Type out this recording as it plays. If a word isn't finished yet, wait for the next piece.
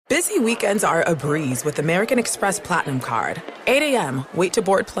Busy weekends are a breeze with American Express Platinum Card. 8 a.m., wait to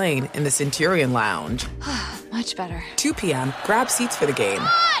board plane in the Centurion Lounge. Much better. 2 p.m., grab seats for the game.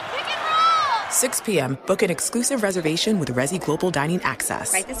 6 p.m., book an exclusive reservation with Resy Global Dining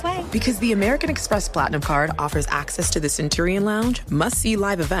Access. Right this way. Because the American Express Platinum Card offers access to the Centurion Lounge, must-see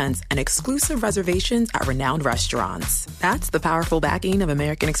live events, and exclusive reservations at renowned restaurants. That's the powerful backing of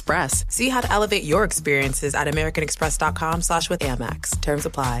American Express. See how to elevate your experiences at americanexpress.com/withAmex. Terms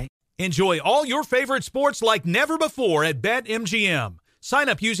apply. Enjoy all your favorite sports like never before at BetMGM. Sign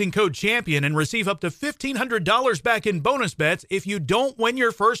up using code CHAMPION and receive up to $1,500 back in bonus bets if you don't win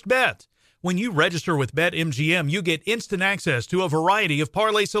your first bet. When you register with BetMGM, you get instant access to a variety of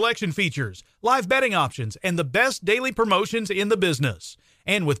parlay selection features, live betting options, and the best daily promotions in the business.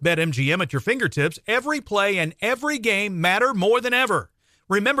 And with BetMGM at your fingertips, every play and every game matter more than ever.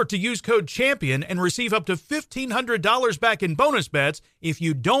 Remember to use code CHAMPION and receive up to $1,500 back in bonus bets if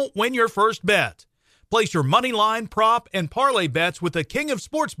you don't win your first bet. Place your money line, prop, and parlay bets with the king of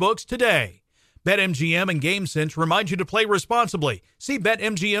sportsbooks today. BetMGM and GameSense remind you to play responsibly. See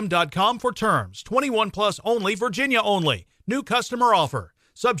BetMGM.com for terms. 21 plus only, Virginia only. New customer offer.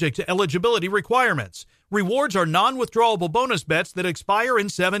 Subject to eligibility requirements. Rewards are non-withdrawable bonus bets that expire in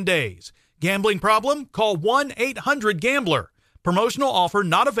 7 days. Gambling problem? Call 1-800-GAMBLER. Promotional offer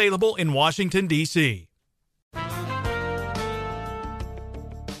not available in Washington, D.C.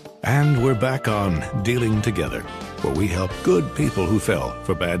 And we're back on Dealing Together, where we help good people who fell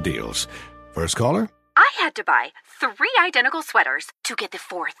for bad deals. First caller? I had to buy 3 identical sweaters to get the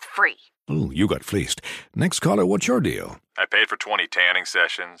 4th free. Ooh, you got fleeced. Next caller, what's your deal? I paid for 20 tanning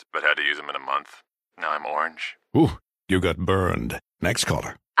sessions, but had to use them in a month. Now I'm orange. Ooh, you got burned. Next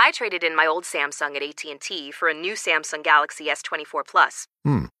caller. I traded in my old Samsung at AT&T for a new Samsung Galaxy S24 Plus.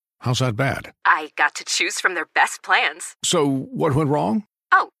 How's that bad? I got to choose from their best plans. So, what went wrong?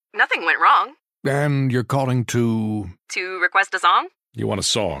 Oh, nothing went wrong. And you're calling to... To request a song? You want a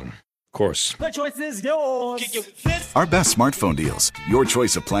song. Of course. The choice is yours. Our best smartphone deals. Your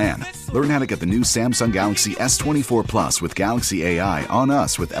choice of plan. Learn how to get the new Samsung Galaxy S24 Plus with Galaxy AI on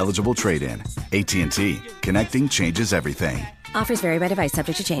us with eligible trade-in. AT&T. Connecting changes everything. Offers vary by device.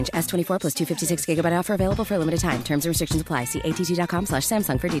 Subject to change. S24 plus 256 gigabyte offer available for a limited time. Terms and restrictions apply. See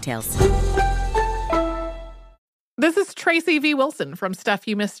att.com/Samsung for details. This is Tracy V. Wilson from Stuff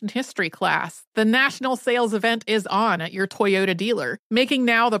You Missed in History class. The national sales event is on at your Toyota dealer, making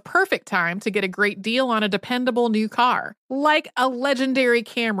now the perfect time to get a great deal on a dependable new car. Like a legendary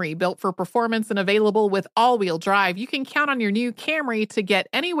Camry built for performance and available with all-wheel drive, you can count on your new Camry to get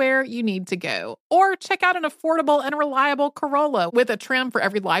anywhere you need to go. Or check out an affordable and reliable Corolla with a trim for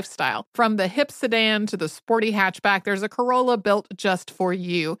every lifestyle. From the hip sedan to the sporty hatchback, there's a Corolla built just for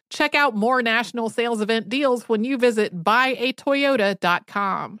you. Check out more national sales event deals when you visit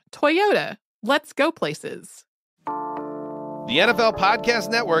buyatoyota.com. Toyota, let's go places. The NFL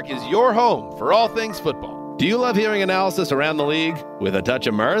Podcast Network is your home for all things football. Do you love hearing analysis around the league with a touch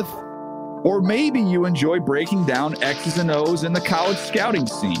of mirth? Or maybe you enjoy breaking down X's and O's in the college scouting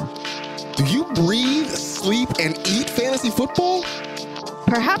scene. Do you breathe, sleep, and eat fantasy football?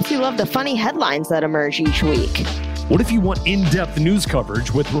 Perhaps you love the funny headlines that emerge each week. What if you want in-depth news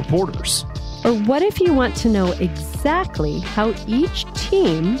coverage with reporters? Or what if you want to know exactly how each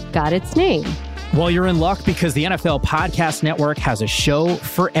team got its name? Well, you're in luck because the NFL Podcast Network has a show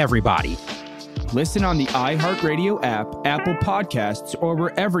for everybody. Listen on the iHeartRadio app, Apple Podcasts, or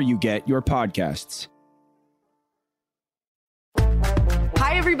wherever you get your podcasts.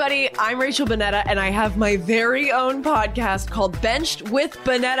 Hi, everybody. I'm Rachel Bonnetta, and I have my very own podcast called Benched with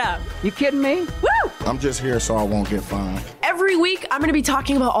Bonnetta. You kidding me? Woo! I'm just here so I won't get fined. Every week, I'm going to be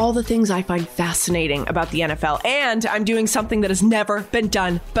talking about all the things I find fascinating about the NFL, and I'm doing something that has never been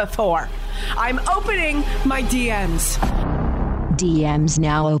done before. I'm opening my DMs. DMs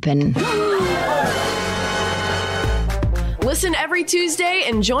now open. Listen every Tuesday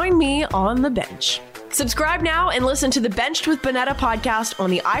and join me on the bench. Subscribe now and listen to the Benched with Bonnetta podcast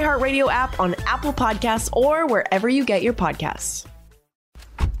on the iHeartRadio app, on Apple Podcasts, or wherever you get your podcasts.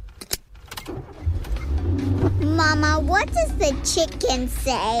 Mama, what does the chicken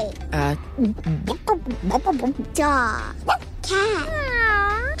say? Dog. Cat.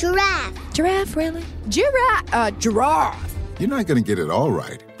 Giraffe. Giraffe, really? Giraffe. You're not going to get it all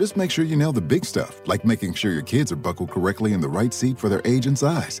right. Just make sure you nail the big stuff, like making sure your kids are buckled correctly in the right seat for their age and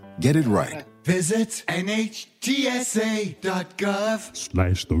size. Get it right. Visit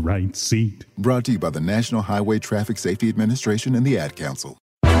NHTSA.gov/the right seat. Brought to you by the National Highway Traffic Safety Administration and the Ad Council.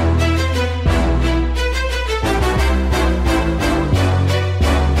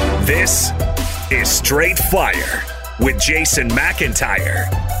 This is Straight Fire with Jason McIntyre.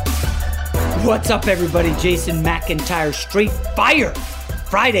 What's up, everybody? Jason McIntyre, Straight Fire.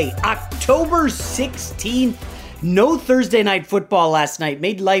 Friday, October 16th. No Thursday night football last night.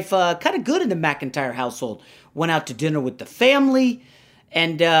 Made life kind of good in the McIntyre household. Went out to dinner with the family,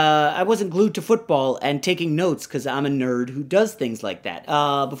 and I wasn't glued to football and taking notes because I'm a nerd who does things like that.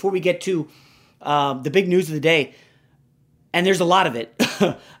 Before we get to the big news of the day, and there's a lot of it,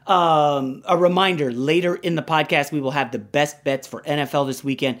 a reminder, later in the podcast, we will have the best bets for NFL this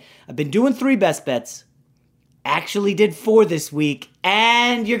weekend. I've been doing 3 best bets. Actually did 4 this week,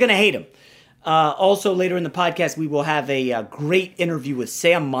 and you're going to hate them. Also, later in the podcast, we will have a great interview with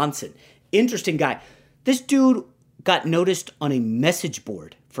Sam Monson. Interesting guy. This dude got noticed on a message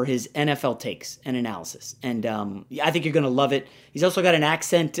board for his NFL takes and analysis, and I think you're going to love it. He's also got an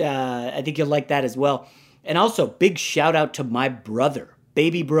accent. I think you'll like that as well. And also, big shout out to my brother,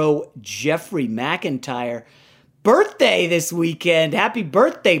 baby bro Jeffrey McIntyre. Birthday this weekend. Happy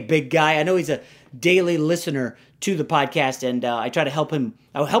birthday, big guy. I know he's a daily listener to the podcast, and I try to help him.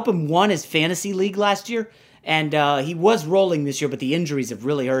 I help him won his fantasy league last year, and he was rolling this year, but the injuries have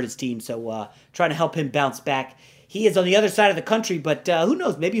really hurt his team, so trying to help him bounce back. He is on the other side of the country, but who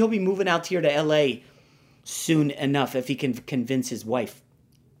knows? Maybe he'll be moving out here to L.A. soon enough if he can convince his wife.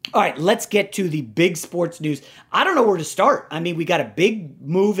 All right, let's get to the big sports news. I don't know where to start. I mean, we got a big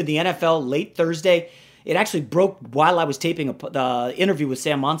move in the NFL late Thursday. It actually broke while I was taping the interview with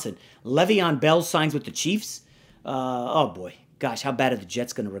Sam Monson. Le'Veon Bell signs with the Chiefs. Oh, boy. Gosh, how bad are the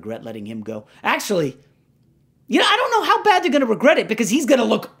Jets going to regret letting him go? Actually, I don't know how bad they're going to regret it because he's going to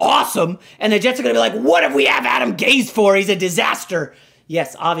look awesome, and the Jets are going to be like, what if we have Adam Gase for? He's a disaster.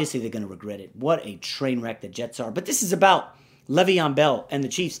 Yes, obviously they're going to regret it. What a train wreck the Jets are. But this is about Le'Veon Bell and the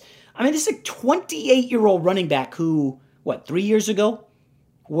Chiefs. I mean, this is a 28-year-old running back who, 3 years ago,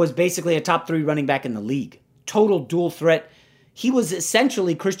 was basically a top 3 running back in the league. Total dual threat. He was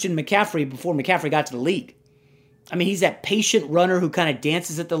essentially Christian McCaffrey before McCaffrey got to the league. I mean, he's that patient runner who kind of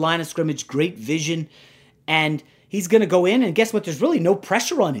dances at the line of scrimmage, great vision, and he's going to go in, and guess what? There's really no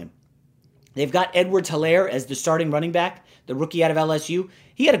pressure on him. They've got Edwards-Helaire as the starting running back, the rookie out of LSU.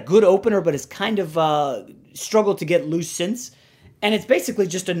 He had a good opener, but has kind of struggled to get loose since, and it's basically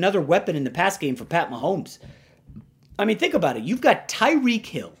just another weapon in the pass game for Pat Mahomes. I mean, think about it. You've got Tyreek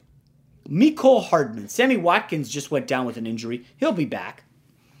Hill, Mecole Hardman. Sammy Watkins just went down with an injury. He'll be back.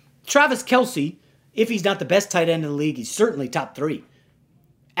 Travis Kelce, if he's not the best tight end in the league, he's certainly top 3.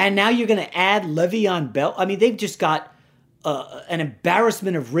 And now you're going to add Le'Veon Bell. I mean, they've just got an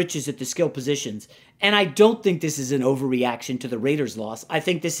embarrassment of riches at the skill positions. And I don't think this is an overreaction to the Raiders' loss. I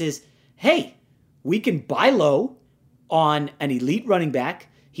think this is, hey, we can buy low on an elite running back.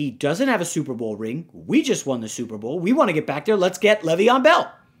 He doesn't have a Super Bowl ring. We just won the Super Bowl. We want to get back there. Let's get Le'Veon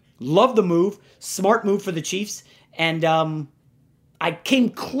Bell. Love the move. Smart move for the Chiefs. And I came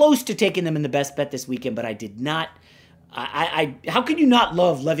close to taking them in the best bet this weekend, but I did not. How can you not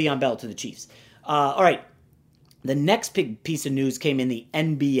love Le'Veon Bell to the Chiefs? All right. The next big piece of news came in the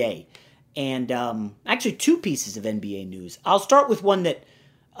NBA. And actually 2 pieces of NBA news. I'll start with one that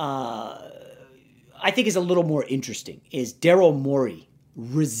I think is a little more interesting, is Daryl Morey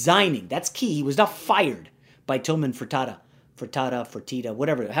resigning. That's key. He was not fired by Tillman Fertitta,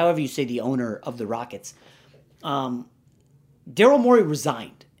 whatever, however you say the owner of the Rockets. Daryl Morey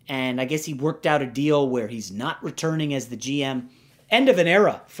resigned, and I guess he worked out a deal where he's not returning as the GM. End of an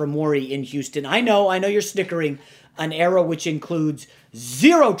era for Morey in Houston. I know you're snickering. An era which includes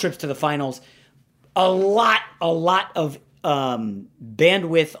 0 trips to the finals, a lot of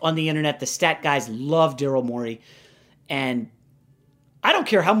bandwidth on the internet. The stat guys love Daryl Morey, and I don't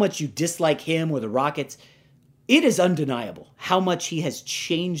care how much you dislike him or the Rockets. It is undeniable how much he has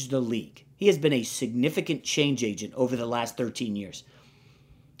changed the league. He has been a significant change agent over the last 13 years,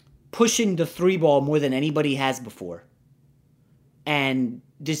 pushing the 3 ball more than anybody has before. And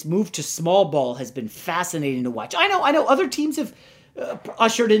this move to small ball has been fascinating to watch. I know other teams have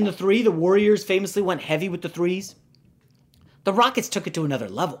ushered in the 3. The Warriors famously went heavy with the 3s. The Rockets took it to another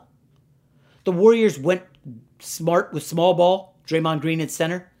level. The Warriors went smart with small ball, Draymond Green at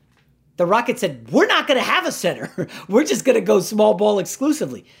center. The Rockets said, we're not going to have a center. We're just going to go small ball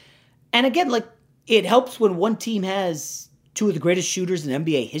exclusively. And again, it helps when one team has 2 of the greatest shooters in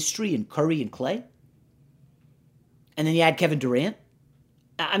NBA history in Curry and Clay. And then you add Kevin Durant.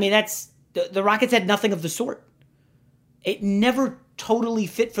 I mean, the Rockets had nothing of the sort. It never totally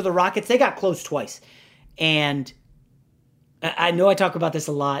fit for the Rockets. They got close twice. And I know I talk about this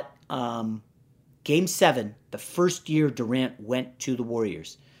a lot. Game 7, the first year Durant went to the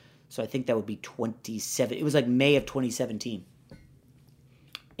Warriors. So I think that would be 27. It was like May of 2017.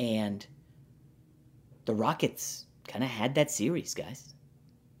 And the Rockets kind of had that series, guys.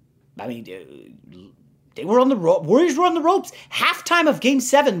 I mean, they were on the Warriors were on the ropes. Halftime of Game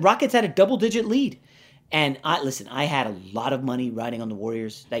 7, Rockets had a double-digit lead. And I had a lot of money riding on the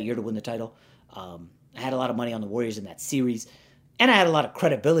Warriors that year to win the title. I had a lot of money on the Warriors in that series. And I had a lot of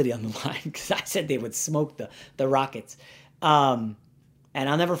credibility on the line because I said they would smoke the Rockets. And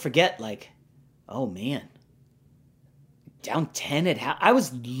I'll never forget, oh man, down 10 at half. I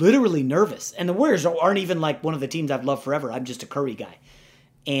was literally nervous. And the Warriors aren't even one of the teams I've loved forever. I'm just a Curry guy.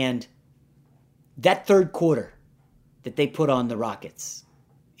 And that third quarter that they put on the Rockets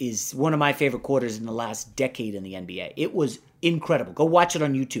is one of my favorite quarters in the last decade in the NBA. It was incredible. Go watch it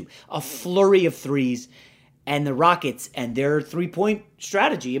on YouTube. A flurry of threes, and the Rockets and their three-point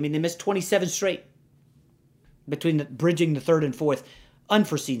strategy. I mean, they missed 27 straight between bridging the third and fourth.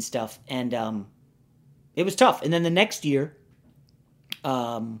 Unforeseen stuff. And it was tough. And then the next year,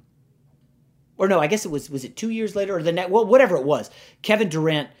 or no, I guess was it 2 years later or whatever it was. Kevin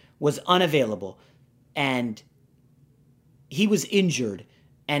Durant was unavailable, and he was injured,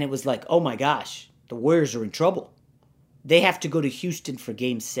 and it was like, oh my gosh, the Warriors are in trouble. They have to go to Houston for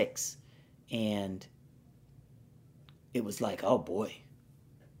Game 6, and it was like, oh boy,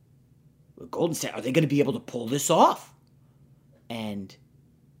 Golden State, are they going to be able to pull this off? And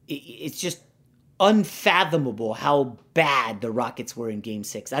it's just unfathomable how bad the Rockets were in Game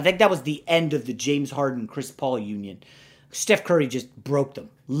 6. I think that was the end of the James Harden-Chris Paul union. Steph Curry just broke them,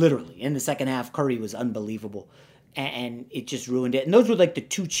 literally. In the second half, Curry was unbelievable, and it just ruined it. And those were the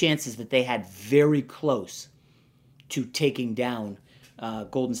two chances that they had very close to taking down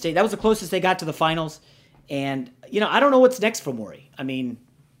Golden State. That was the closest they got to the finals. And, I don't know what's next for Morey. I mean,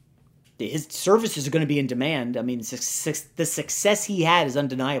 his services are going to be in demand. I mean, the success he had is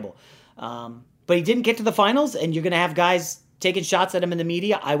undeniable. But he didn't get to the finals, and you're going to have guys taking shots at him in the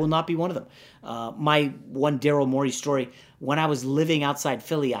media. I will not be one of them. My one Daryl Morey story, when I was living outside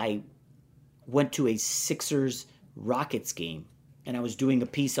Philly, I went to a Sixers-Rockets game, and I was doing a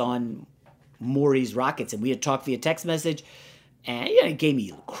piece on Morey's Rockets, and we had talked via text message, and he gave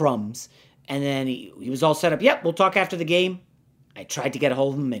me crumbs. And then he was all set up. Yep, we'll talk after the game. I tried to get a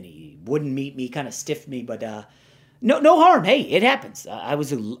hold of him, and he wouldn't meet me, kind of stiffed me, but no harm. Hey, it happens. I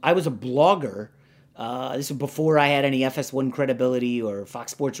was a blogger. This was before I had any FS1 credibility or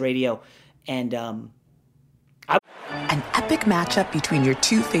Fox Sports Radio. And an epic matchup between your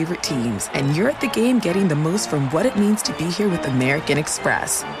two favorite teams, and you're at the game getting the most from what it means to be here with American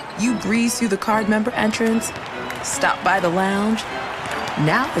Express. You breeze through the card member entrance, stop by the lounge.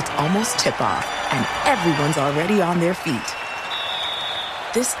 Now it's almost tip-off, and everyone's already on their feet.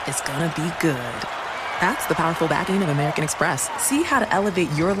 This is gonna be good. That's the powerful backing of American Express. See how to elevate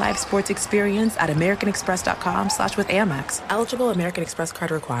your live sports experience at americanexpress.com/withAmex. Eligible American Express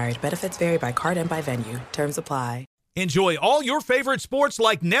card required. Benefits vary by card and by venue. Terms apply. Enjoy all your favorite sports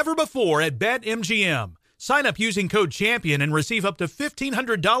like never before at BetMGM. Sign up using code CHAMPION and receive up to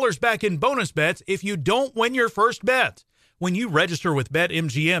 $1,500 back in bonus bets if you don't win your first bet. When you register with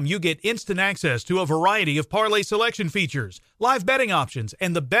BetMGM, you get instant access to a variety of parlay selection features, live betting options,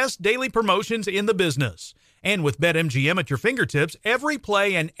 and the best daily promotions in the business. And with BetMGM at your fingertips, every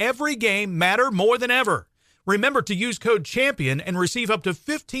play and every game matter more than ever. Remember to use code CHAMPION and receive up to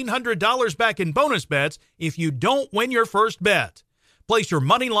 $1,500 back in bonus bets if you don't win your first bet. Place your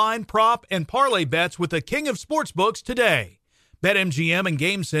money line, prop, and parlay bets with the king of sportsbooks today. BetMGM and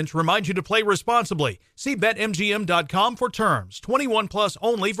GameSense remind you to play responsibly. See BetMGM.com for terms. 21 plus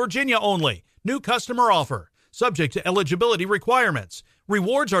only, Virginia only. New customer offer. Subject to eligibility requirements.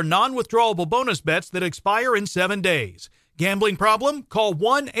 Rewards are non-withdrawable bonus bets that expire in 7 days. Gambling problem? Call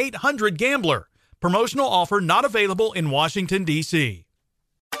 1-800-GAMBLER. Promotional offer not available in Washington, D.C.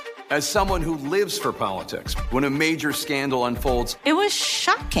 As someone who lives for politics, when a major scandal unfolds, it was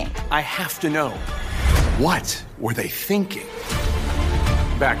shocking. I have to know, what were they thinking?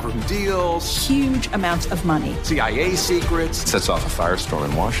 Backroom deals, huge amounts of money, CIA secrets, sets off a firestorm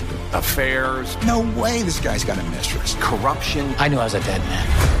in Washington, affairs. No way this guy's got a mistress. Corruption. I knew I was a dead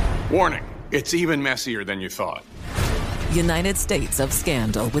man. Warning, it's even messier than you thought. United States of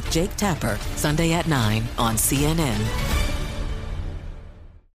Scandal with Jake Tapper, Sunday at 9 on CNN.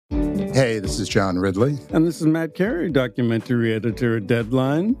 Hey, this is John Ridley. And this is Matt Carey, documentary editor at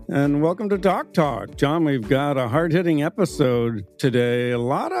Deadline. And welcome to Doc Talk. John, we've got a hard-hitting episode today. A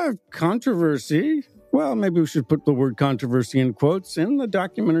lot of controversy well, maybe we should put the word controversy in quotes, in the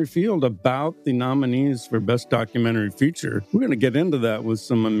documentary field about the nominees for Best Documentary Feature. We're going to get into that with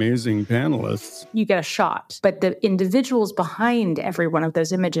some amazing panelists. You get a shot, but the individuals behind every one of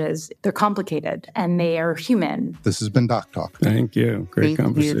those images, they're complicated and they are human. This has been Doc Talk. Thank you. Great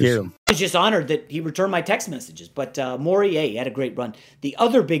conversation. I was just honored that he returned my text messages, but Maury, he had a great run. The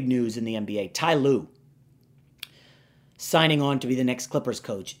other big news in the NBA, Ty Lue signing on to be the next Clippers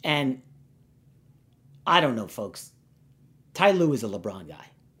coach. And I don't know, folks. Ty Lue is a LeBron guy.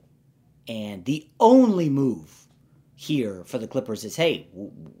 And the only move here for the Clippers is, hey,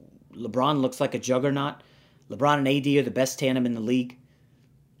 LeBron looks like a juggernaut. LeBron and AD are the best tandem in the league.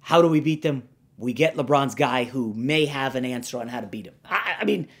 How do we beat them? We get LeBron's guy who may have an answer on how to beat him. I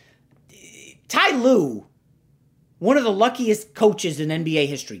mean, Ty Lue, one of the luckiest coaches in NBA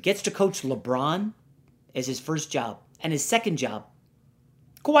history, gets to coach LeBron as his first job. And his second job,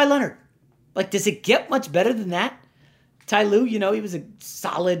 Kawhi Leonard. Like, does it get much better than that? Ty Lue, he was a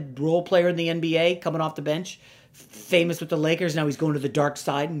solid role player in the NBA, coming off the bench, famous with the Lakers. Now he's going to the dark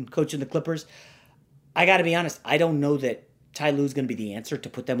side and coaching the Clippers. I got to be honest, I don't know that Ty Lue's going to be the answer to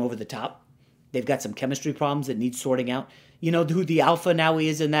put them over the top. They've got some chemistry problems that need sorting out. You know who the alpha now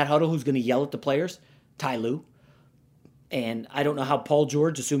is in that huddle who's going to yell at the players? Ty Lue. And I don't know how Paul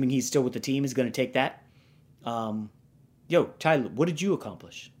George, assuming he's still with the team, is going to take that. Ty Lue, what did you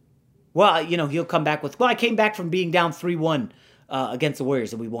accomplish? Well, he'll come back with, I came back from being down 3-1 against the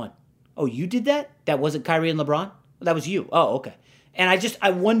Warriors and we won. Oh, you did that? That wasn't Kyrie and LeBron? That was you. Oh, okay. And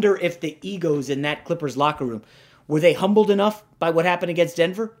I wonder if the egos in that Clippers locker room, were they humbled enough by what happened against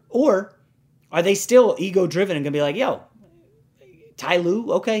Denver? Or are they still ego-driven and going to be like, Ty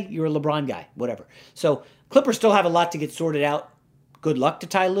Lue, okay, you're a LeBron guy, whatever. So Clippers still have a lot to get sorted out. Good luck to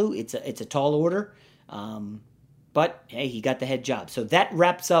Ty Lue. It's a tall order. But, hey, he got the head job. So that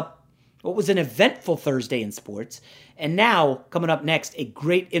wraps up what was an eventful Thursday in sports. And now, coming up next, a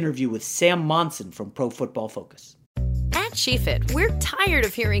great interview with Sam Monson from Pro Football Focus. At SheFit, we're tired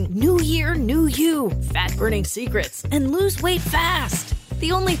of hearing new year, new you, fat-burning secrets, and lose weight fast.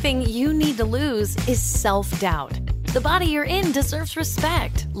 The only thing you need to lose is self-doubt. The body you're in deserves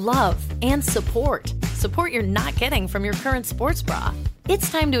respect, love, and support. Support you're not getting from your current sports bra.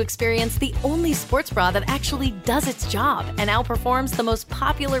 It's time to experience the only sports bra that actually does its job and outperforms the most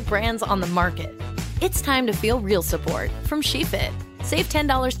popular brands on the market. It's time to feel real support from SheFit. Save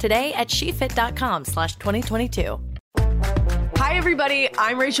 $10 today at SheFit.com/2022. Hi, everybody.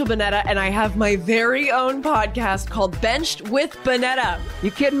 I'm Rachel Bonnetta, and I have my very own podcast called Benched with Bonnetta.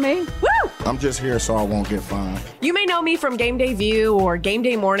 You kidding me? Woo! I'm just here so I won't get fined. You may know me from Game Day View or Game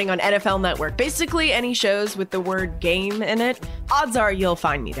Day Morning on NFL Network. Basically, any shows with the word game in it, odds are you'll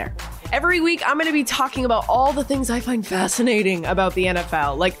find me there. Every week, I'm going to be talking about all the things I find fascinating about the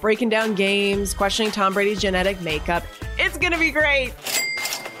NFL, like breaking down games, questioning Tom Brady's genetic makeup. It's going to be great.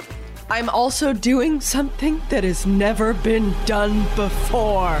 I'm also doing something that has never been done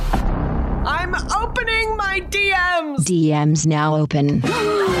before. I'm opening my DMs. DMs now open.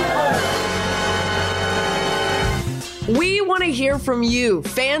 We want to hear from you,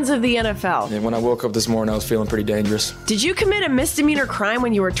 fans of the NFL. And when I woke up this morning, I was feeling pretty dangerous. Did you commit a misdemeanor crime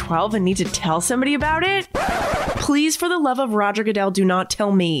when you were 12 and need to tell somebody about it? Please, for the love of Roger Goodell, do not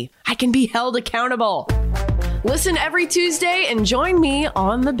tell me. I can be held accountable. Listen every Tuesday and join me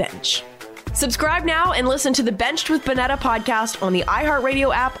on the bench. Subscribe now and listen to the Benched with Bonnetta podcast on the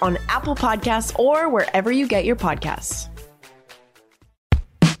iHeartRadio app, on Apple Podcasts, or wherever you get your podcasts.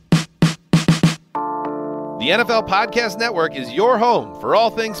 The NFL Podcast Network is your home for all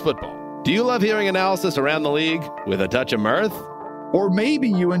things football. Do you love hearing analysis around the league with a touch of mirth? Or maybe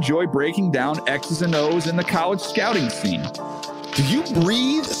you enjoy breaking down X's and O's in the college scouting scene. Do you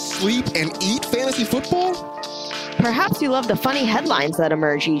breathe, sleep, and eat fantasy football? Perhaps you love the funny headlines that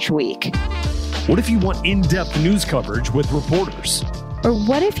emerge each week. What if you want in-depth news coverage with reporters? Or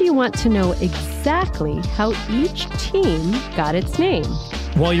what if you want to know exactly how each team got its name?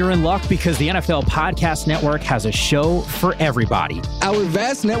 Well, you're in luck because the NFL Podcast Network has a show for everybody. Our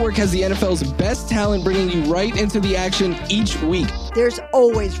vast network has the NFL's best talent bringing you right into the action each week. There's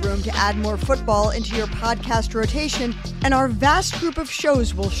always room to add more football into your podcast rotation, and our vast group of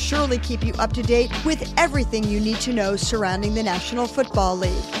shows will surely keep you up to date with everything you need to know surrounding the National Football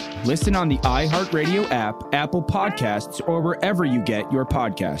League. Listen on the iHeartRadio app, Apple Podcasts, or wherever you get your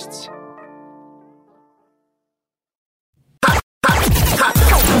podcasts.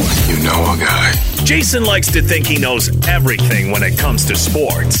 You know a guy. Jason likes to think he knows everything when it comes to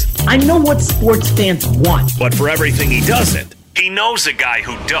sports. I know what sports fans want. But for everything he doesn't, he knows a guy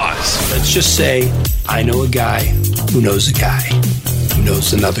who does. Let's just say I know a guy who knows a guy who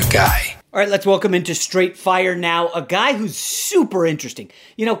knows another guy. All right, let's welcome into Straight Fire now a guy who's super interesting.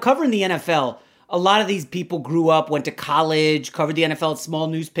 You know, covering the NFL, a lot of these people grew up, went to college, covered the NFL at small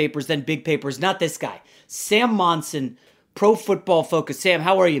newspapers, then big papers. Not this guy. Sam Monson, Pro Football Focus. Sam,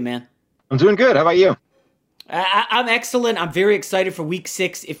 how are you, man? I'm doing good. How about you? I'm excellent. I'm very excited for Week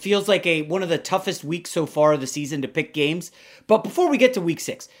 6. It feels like one of the toughest weeks so far of the season to pick games. But before we get to Week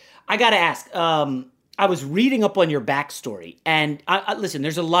 6, I got to ask, I was reading up on your backstory, and listen,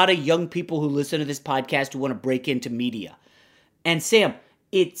 there's a lot of young people who listen to this podcast who want to break into media. And Sam,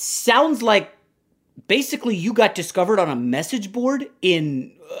 it sounds like basically you got discovered on a message board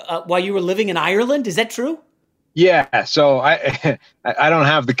while you were living in Ireland. Is that true? Yeah. So I don't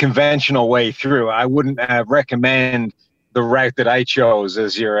have the conventional way through. I wouldn't recommend the route that I chose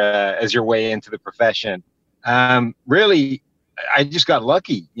as your way into the profession. Really, I just got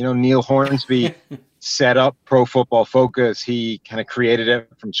lucky. You know, Neil Hornsby set up Pro Football Focus. He kind of created it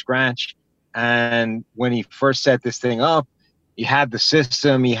from scratch. And when he first set this thing up, he had the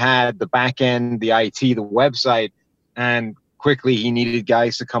system, he had the back end, the IT, the website, and quickly he needed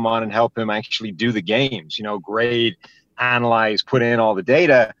guys to come on and help him actually do the games, you know, grade, analyze, put in all the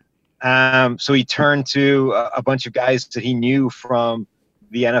data. So he turned to a bunch of guys that he knew from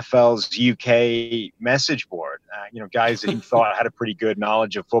the NFL's UK message board, you know, guys that he thought had a pretty good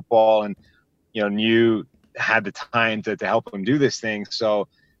knowledge of football and, you know, had the time to help him do this thing. So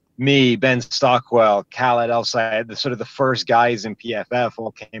me, Ben Stockwell, Khaled El-Sayed, the first guys in PFF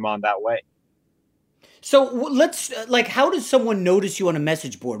all came on that way. So let's, how does someone notice you on a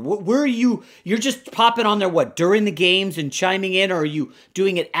message board? Where are you? You're just popping on there, during the games and chiming in, or are you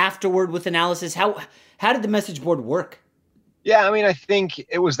doing it afterward with analysis? How did the message board work? Yeah, I mean, I think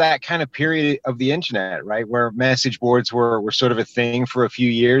it was that kind of period of the internet, right, where message boards were sort of a thing for a few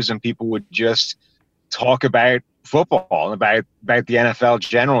years, and people would just talk about football and about the NFL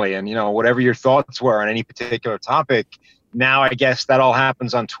generally, and, you know, whatever your thoughts were on any particular topic. Now, I guess that all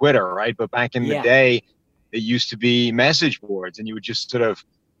happens on Twitter, right? But back in the day, it used to be message boards, and you would just sort of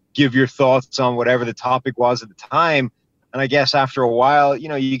give your thoughts on whatever the topic was at the time. And I guess after a while, you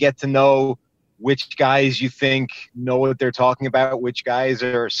know, you get to know which guys you think know what they're talking about, which guys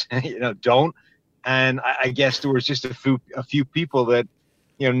are, you know, don't. And I guess there was just a few people that,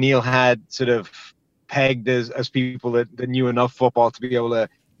 you know, Neil had sort of pegged as people that knew enough football to be able to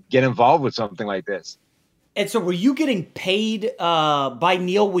get involved with something like this. And so were you getting paid by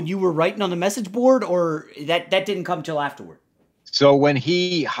Neil when you were writing on the message board, or that didn't come till afterward? So when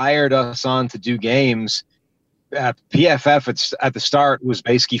he hired us on to do games, PFF at the start was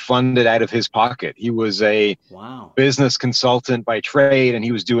basically funded out of his pocket. He was a business consultant by trade, and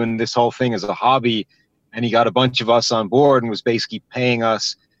he was doing this whole thing as a hobby. And he got a bunch of us on board and was basically paying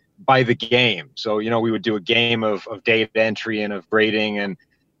us by the game. So, you know, we would do a game of data entry and of grading and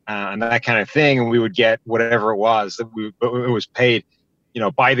that kind of thing, and we would get whatever it was but it was paid, you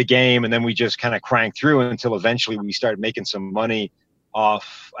know, by the game, and then we just kind of cranked through until eventually we started making some money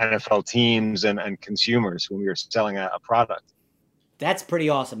off NFL teams and consumers when we were selling a product. That's pretty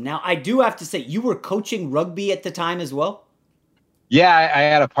awesome. Now, I do have to say, you were coaching rugby at the time as well? Yeah, I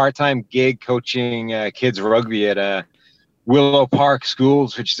had a part-time gig coaching kids rugby at Willow Park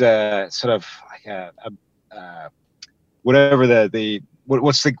Schools, which is sort of like whatever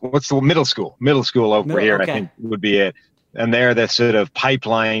what's the middle school over here, okay. I think would be it. And they're the sort of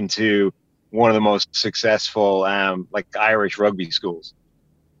pipeline to one of the most successful like Irish rugby schools.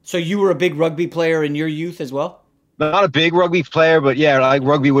 So you were a big rugby player in your youth as well? Not a big rugby player, but yeah, like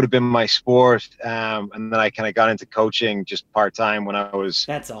rugby would have been my sport. And then I kind of got into coaching just part-time when I was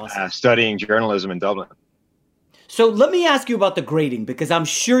studying journalism in Dublin. So let me ask you about the grading, because I'm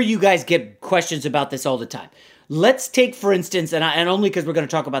sure you guys get questions about this all the time. Let's take, for instance, and only because we're going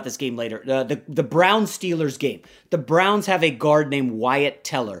to talk about this game later, the Browns-Steelers game. The Browns have a guard named Wyatt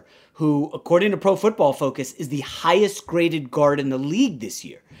Teller, who, according to Pro Football Focus, is the highest graded guard in the league this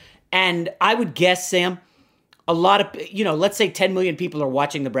year. And I would guess, Sam, a lot of, you know, let's say 10 million people are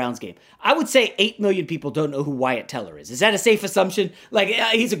watching the Browns game. I would say 8 million people don't know who Wyatt Teller is. Is that a safe assumption? Like,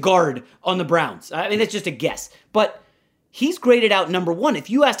 he's a guard on the Browns. I mean, that's just a guess. But he's graded out number one. If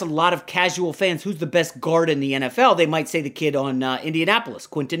you asked a lot of casual fans who's the best guard in the NFL, they might say the kid on Indianapolis,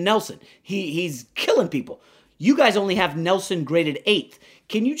 Quentin Nelson. He's killing people. You guys only have Nelson graded 8th.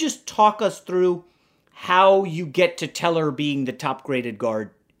 Can you just talk us through how you get to Teller being the top graded guard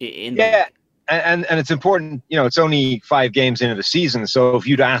in the league? And it's important, you know, it's only 5 games into the season. So if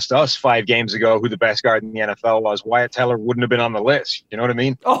you'd asked us 5 games ago who the best guard in the NFL was, Wyatt Teller wouldn't have been on the list. You know what I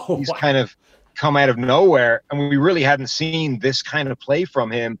mean? He's kind of come out of nowhere. And we really hadn't seen this kind of play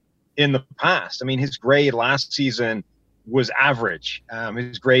from him in the past. I mean, his grade last season was average.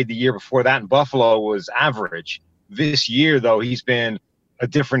 His grade the year before that in Buffalo was average. This year, though, he's been a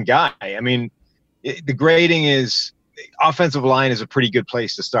different guy. I mean, the grading is offensive line is a pretty good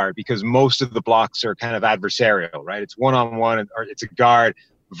place to start because most of the blocks are kind of adversarial, right? It's one-on-one, or it's a guard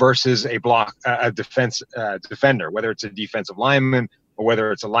versus a defender, whether it's a defensive lineman or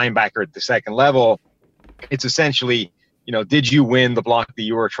whether it's a linebacker at the second level. It's essentially, did you win the block that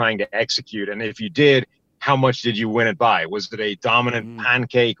you were trying to execute? And if you did, how much did you win it by? Was it a dominant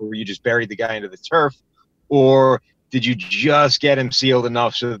pancake where you just buried the guy into the turf? Or did you just get him sealed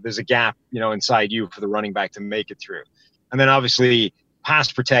enough so that there's a gap, inside you for the running back to make it through? And then obviously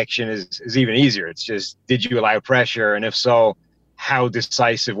pass protection is even easier. It's just, did you allow pressure? And if so, how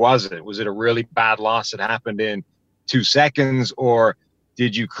decisive was it? Was it a really bad loss that happened in 2 seconds? Or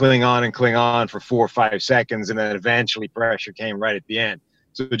did you cling on for 4 or 5 seconds and then eventually pressure came right at the end?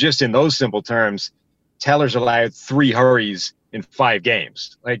 So just in those simple terms, Teller's allowed 3 hurries in 5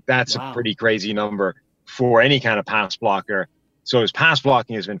 games. Like, that's a pretty crazy number for any kind of pass blocker. So his pass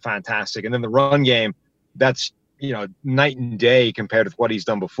blocking has been fantastic. And then the run game, that's, night and day compared with what he's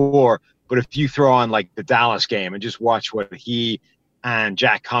done before. But if you throw on like the Dallas game and just watch what he and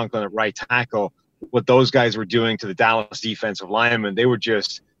Jack Conklin at right tackle, what those guys were doing to the Dallas defensive linemen, they were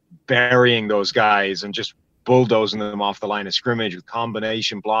just burying those guys and just bulldozing them off the line of scrimmage with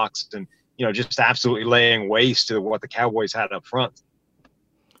combination blocks and, just absolutely laying waste to what the Cowboys had up front.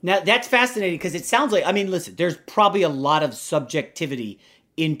 Now, that's fascinating because it sounds like, listen, there's probably a lot of subjectivity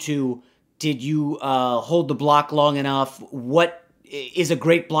into, did you hold the block long enough? What is a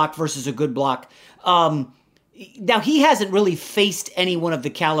great block versus a good block? Now, he hasn't really faced anyone of the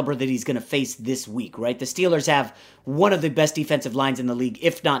caliber that he's going to face this week, right? The Steelers have one of the best defensive lines in the league,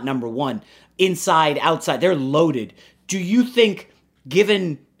 if not number one, inside, outside. They're loaded. Do you think,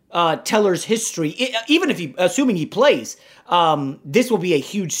 given Teller's history, even if assuming he plays, this will be a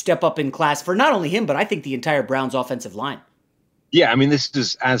huge step up in class for not only him, but I think the entire Browns offensive line? Yeah, this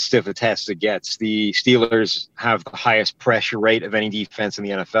is as stiff a test as it gets. The Steelers have the highest pressure rate of any defense in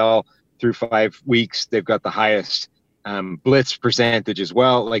the NFL. Through 5 weeks, they've got the highest blitz percentage as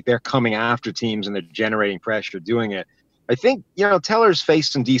well. Like, they're coming after teams and they're generating pressure doing it. I think, Teller's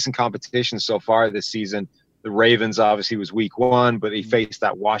faced some decent competition so far this season. The Ravens obviously was week 1, but he faced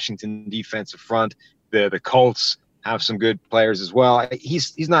that Washington defensive front. The Colts have some good players as well.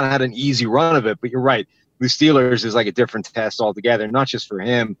 He's not had an easy run of it, but you're right. The Steelers is like a different test altogether, not just for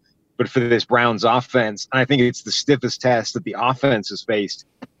him, but for this Browns offense. And I think it's the stiffest test that the offense has faced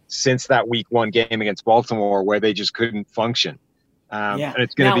since that week 1 game against Baltimore, where they just couldn't function. And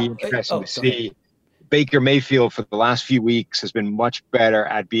it's going to be interesting to see. Baker Mayfield for the last few weeks has been much better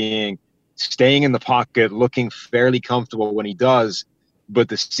at staying in the pocket, looking fairly comfortable when he does. But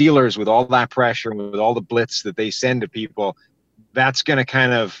the Steelers, with all that pressure and with all the blitz that they send to people, that's going to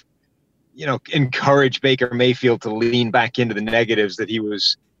kind of, encourage Baker Mayfield to lean back into the negatives that he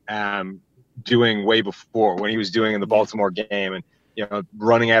was doing way before, when he was doing in the Baltimore game, and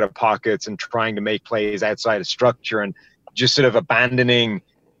running out of pockets and trying to make plays outside of structure and just sort of abandoning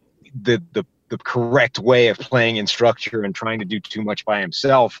the correct way of playing in structure and trying to do too much by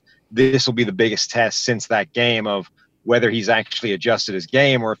himself. This will be the biggest test since that game of whether he's actually adjusted his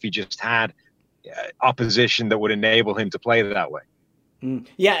game or if he just had opposition that would enable him to play that way.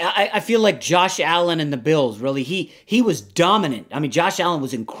 Yeah, I feel like Josh Allen and the Bills, really, he was dominant. Josh Allen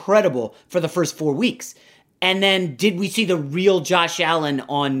was incredible for the first 4 weeks. And then did we see the real Josh Allen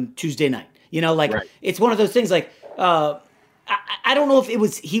on Tuesday night? Right. It's one of those things like, I don't know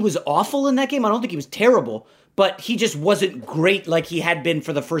if he was awful in that game. I don't think he was terrible, but he just wasn't great like he had been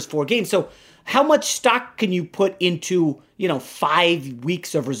for the first 4 games. So how much stock can you put into, 5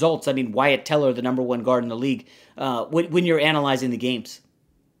 weeks of results? Wyatt Teller, the number 1 guard in the league, when you're analyzing the games.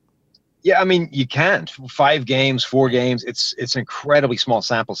 Yeah, you can't. 5 games, 4 games, it's an incredibly small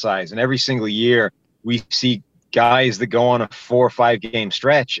sample size. And every single year we see guys that go on a 4 or 5 game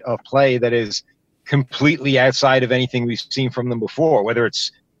stretch of play that is completely outside of anything we've seen from them before, whether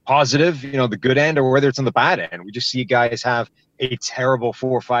it's positive, the good end, or whether it's on the bad end. We just see guys have a terrible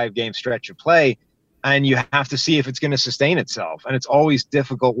 4 or 5 game stretch of play, and you have to see if it's going to sustain itself. And it's always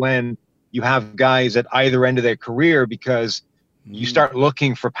difficult when you have guys at either end of their career, because you start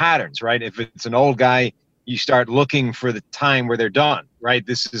looking for patterns, right? If it's an old guy, you start looking for the time where they're done, right?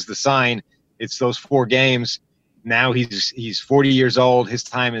 This is the sign. It's those 4 games. Now he's 40 years old. His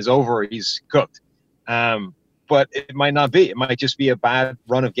time is over. He's cooked. But it might not be. It might just be a bad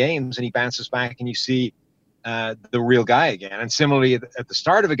run of games, and he bounces back, and you see the real guy again. And similarly, at the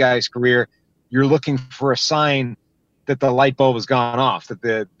start of a guy's career, you're looking for a sign that the light bulb has gone off, that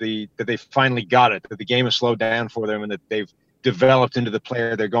that they finally got it, that the game has slowed down for them, and that they've developed into the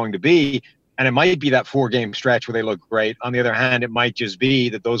player they're going to be. And it might be that 4-game stretch where they look great. On the other hand, it might just be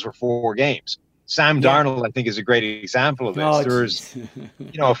that those were 4 games. Sam Darnold, I think, is a great example of this. There's,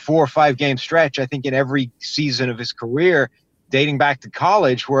 a 4 or 5 game stretch, I think, in every season of his career, dating back to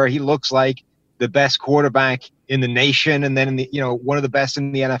college, where he looks like the best quarterback in the nation, and then in the, one of the best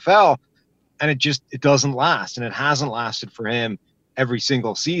in the NFL. And it doesn't last, and it hasn't lasted for him every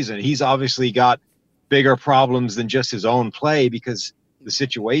single season. He's obviously got bigger problems than just his own play because the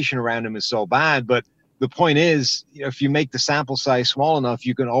situation around him is so bad. But the point is, if you make the sample size small enough,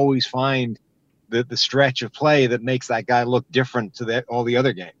 you can always find the stretch of play that makes that guy look different to all the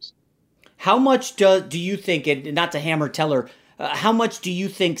other games. How much do you think, and not to hammer Teller, how much do you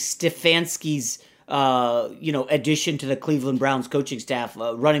think Stefanski's addition to the Cleveland Browns coaching staff,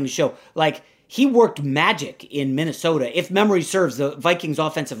 running the show, like, he worked magic in Minnesota. If memory serves, the Vikings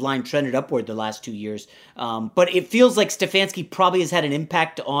offensive line trended upward the last 2 years. But it feels like Stefanski probably has had an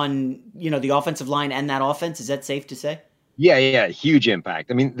impact on, the offensive line and that offense. Is that safe to say? Yeah, huge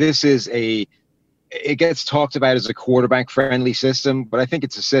impact. I mean, it gets talked about as a quarterback-friendly system, but I think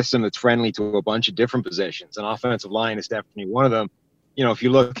it's a system that's friendly to a bunch of different positions. And offensive line is definitely one of them. If you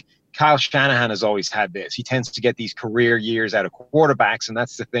look, Kyle Shanahan has always had this. He tends to get these career years out of quarterbacks, and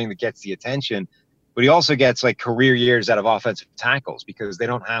that's the thing that gets the attention. But he also gets like career years out of offensive tackles because they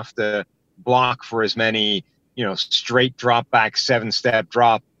don't have to block for as many, straight drop back, 7-step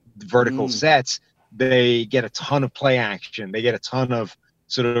drop vertical sets. They get a ton of play action. They get a ton of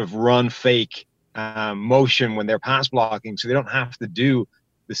sort of run fake motion when they're pass blocking. So they don't have to do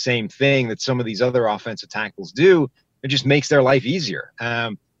the same thing that some of these other offensive tackles do. It just makes their life easier.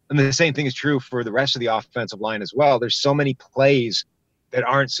 And the same thing is true for the rest of the offensive line as well. There's so many plays that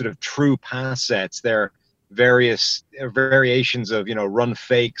aren't sort of true pass sets. They're various variations of, run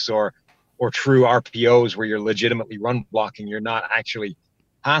fakes or true RPOs where you're legitimately run blocking. You're not actually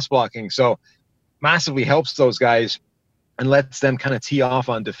pass blocking. So massively helps those guys and lets them kind of tee off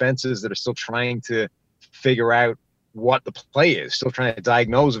on defenses that are still trying to figure out what the play is, still trying to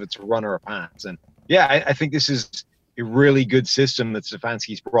diagnose if it's a run or a pass. And yeah, I think this is a really good system that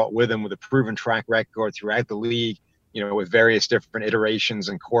Stefanski's brought with him, with a proven track record throughout the league, with various different iterations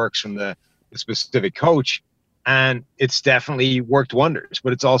and quirks from the specific coach. And it's definitely worked wonders.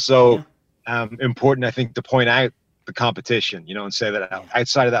 But it's also important, I think, to point out the competition, and say that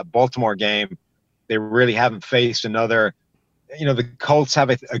outside of that Baltimore game, they really haven't faced another. The Colts have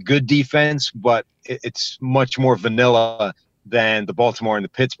a good defense, but it's much more vanilla than the Baltimore and the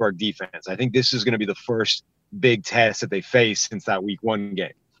Pittsburgh defense. I think this is going to be the first big test that they face since that week 1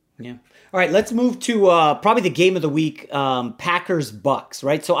 game. Yeah. All right, let's move to probably the game of the week, Packers-Bucks,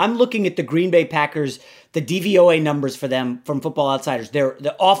 right? So I'm looking at the Green Bay Packers, the DVOA numbers for them from Football Outsiders. They're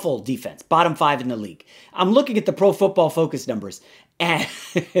the awful defense, bottom 5 in the league. I'm looking at the Pro Football Focus numbers, and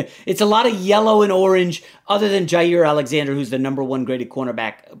it's a lot of yellow and orange, other than Jair Alexander, who's the number 1 graded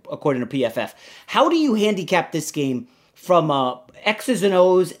cornerback, according to PFF. How do you handicap this game from X's and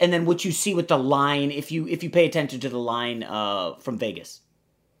O's, and then what you see with the line, if you pay attention to the line from Vegas?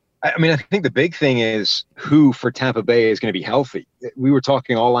 I mean, I think the big thing is who for Tampa Bay is going to be healthy. We were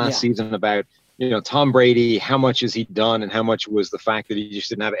talking all last season about, Tom Brady, how much has he done and how much was the fact that he just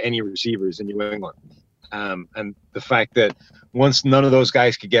didn't have any receivers in New England. And the fact that once none of those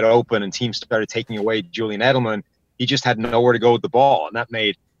guys could get open and teams started taking away Julian Edelman, he just had nowhere to go with the ball. And that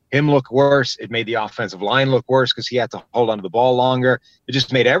made him look worse. It made the offensive line look worse because he had to hold onto the ball longer. It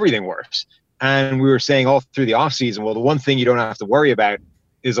just made everything worse. And we were saying all through the offseason, well, the one thing you don't have to worry about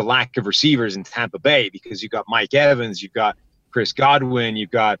is a lack of receivers in Tampa Bay because you've got Mike Evans, you've got Chris Godwin, you've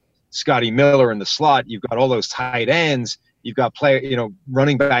got Scotty Miller in the slot, you've got all those tight ends, you've got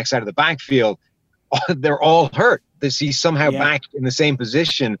running backs out of the backfield. They're all hurt. He's somehow back in the same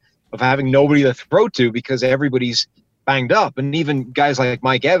position of having nobody to throw to because everybody's banged up. And even guys like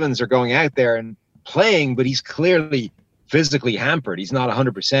Mike Evans are going out there and playing, but he's clearly physically hampered. He's not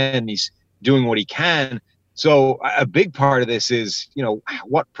 100%. He's doing what he can. So a big part of this is,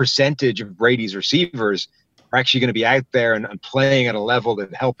 what percentage of Brady's receivers are actually going to be out there and playing at a level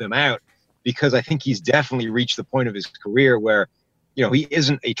that help him out? Because I think he's definitely reached the point of his career where, he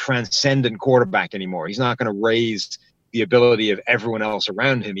isn't a transcendent quarterback anymore. He's not going to raise the ability of everyone else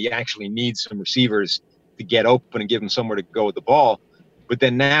around him. He actually needs some receivers to get open and give him somewhere to go with the ball. But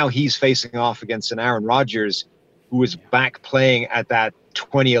then now he's facing off against an Aaron Rodgers who is back playing at that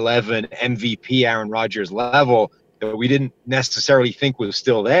 2011 MVP Aaron Rodgers level that we didn't necessarily think was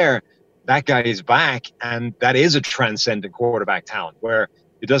still there. That guy is back, and that is a transcendent quarterback talent where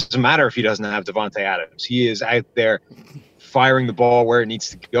it doesn't matter if he doesn't have Davante Adams. He is out there firing the ball where it needs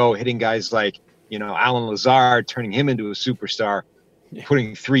to go, hitting guys like, Alan Lazard, turning him into a superstar,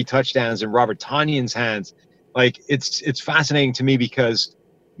 putting 3 touchdowns in Robert Tonyan's hands. Like, it's fascinating to me because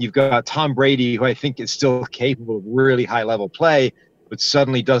you've got Tom Brady, who I think is still capable of really high-level play, but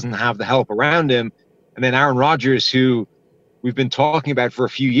suddenly doesn't have the help around him. And then Aaron Rodgers, who we've been talking about for a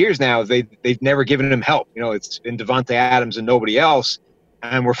few years now, they've never given him help. It's been Davante Adams and nobody else.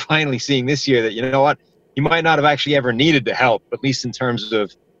 And we're finally seeing this year that, you know what, he might not have actually ever needed the help, at least in terms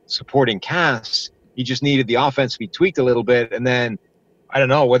of supporting cast. He just needed the offense to be tweaked a little bit. And then I don't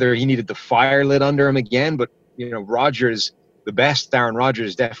know whether he needed the fire lit under him again, but, Rodgers, the best Aaron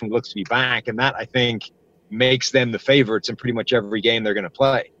Rodgers definitely looks to be back. And that, I think, makes them the favorites in pretty much every game they're going to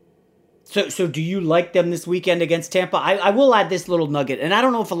play. So do you like them this weekend against Tampa? I will add this little nugget, and I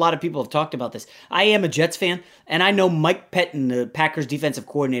don't know if a lot of people have talked about this. I am a Jets fan, and I know Mike Pettin, the Packers defensive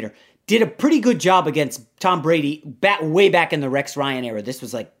coordinator, did a pretty good job against Tom Brady way back in the Rex Ryan era. This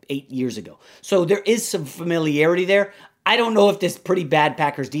was like 8 years ago. So there is some familiarity there. I don't know if this pretty bad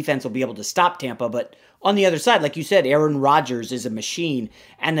Packers defense will be able to stop Tampa, but on the other side, like you said, Aaron Rodgers is a machine,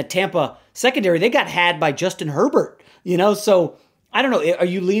 and the Tampa secondary, they got had by Justin Herbert, so I don't know. Are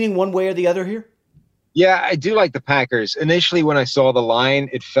you leaning one way or the other here? Yeah, I do like the Packers. Initially, when I saw the line,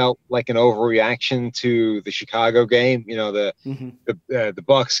 it felt like an overreaction to the Chicago game. The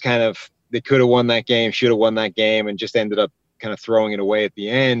Bucks they could have won that game, should have won that game, and just ended up kind of throwing it away at the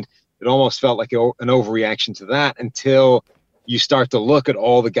end. It almost felt like an overreaction to that until you start to look at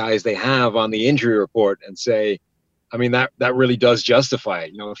all the guys they have on the injury report and say, I mean, that really does justify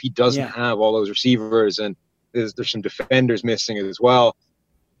it. If he doesn't have all those receivers and there's some defenders missing as well,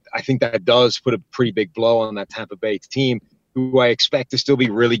 I think that does put a pretty big blow on that Tampa Bay team, who I expect to still be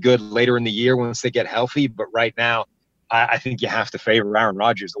really good later in the year once they get healthy. But right now, I think you have to favor Aaron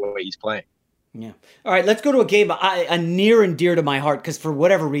Rodgers the way he's playing. Yeah. All right, let's go to a game near and dear to my heart because for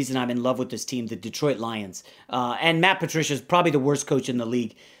whatever reason I'm in love with this team, the Detroit Lions. And Matt Patricia is probably the worst coach in the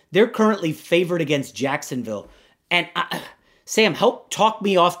league. They're currently favored against Jacksonville. And Sam, help talk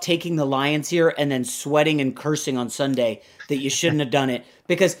me off taking the Lions here and then sweating and cursing on Sunday that you shouldn't have done it.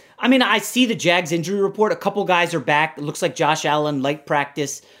 Because, I see the Jags injury report. A couple guys are back. It looks like Josh Allen, light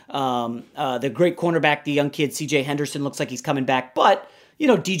practice. The great cornerback, the young kid, C.J. Henderson, looks like he's coming back. But,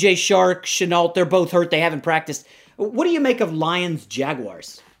 DJ Shark, Chenault, they're both hurt. They haven't practiced. What do you make of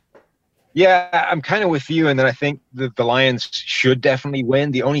Lions-Jaguars? Yeah, I'm kind of with you. And then I think that the Lions should definitely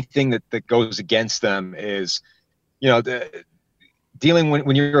win. The only thing that goes against them is, dealing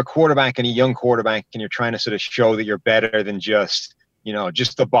when you're a quarterback and a young quarterback and you're trying to sort of show that you're better than just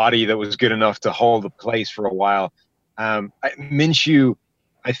the body that was good enough to hold the place for a while. Minshew,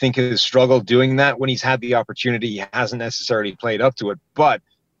 I think, has struggled doing that when he's had the opportunity. He hasn't necessarily played up to it, but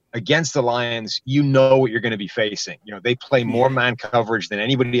against the Lions, what you're going to be facing. They play more man coverage than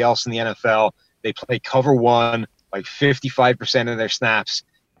anybody else in the NFL. They play cover one, like 55% of their snaps.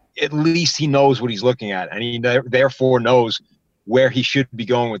 At least he knows what he's looking at, and he therefore knows where he should be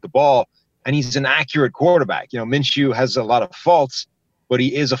going with the ball. And he's an accurate quarterback. Minshew has a lot of faults, but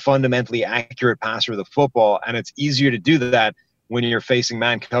he is a fundamentally accurate passer of the football. And it's easier to do that when you're facing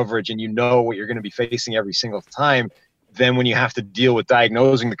man coverage and you know what you're going to be facing every single time than when you have to deal with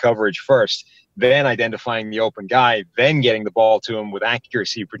diagnosing the coverage first, then identifying the open guy, then getting the ball to him with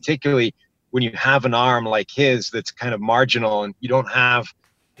accuracy, particularly when you have an arm like his that's kind of marginal and you don't have,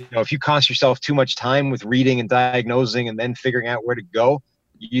 if you cost yourself too much time with reading and diagnosing and then figuring out where to go,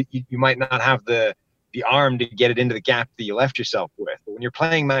 you might not have the arm to get it into the gap that you left yourself with. But when you're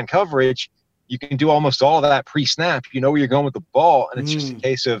playing man coverage, you can do almost all of that pre-snap. You know where you're going with the ball, and it's just a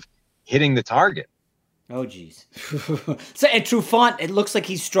case of hitting the target. Oh, geez. So, and Trufant, it looks like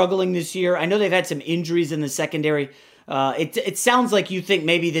he's struggling this year. I know they've had some injuries in the secondary. It sounds like you think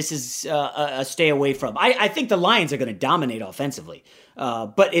maybe this is a stay away from. I think the Lions are going to dominate offensively.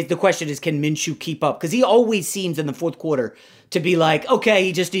 But the question is, can Minshew keep up? Because he always seems in the fourth quarter to be like, okay,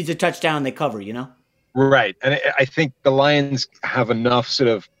 he just needs a touchdown, they cover, Right. And I think the Lions have enough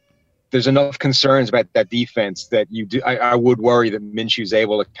there's enough concerns about that defense that I would worry that Minshew's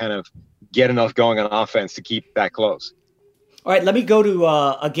able to kind of get enough going on offense to keep that close. All right, let me go to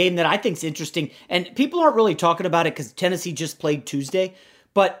a game that I think is interesting. And people aren't really talking about it because Tennessee just played Tuesday.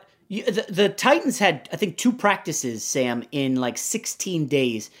 But the Titans had, I think, 2 practices, Sam, in like 16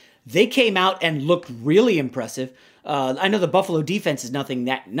 days. They came out and looked really impressive. I know the Buffalo defense is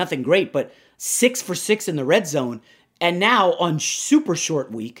nothing great, but 6 for 6 in the red zone. And now on super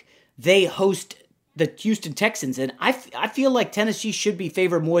short week, they host the Houston Texans. And I feel like Tennessee should be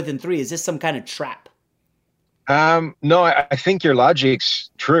favored more than 3. Is this some kind of trap? No, I think your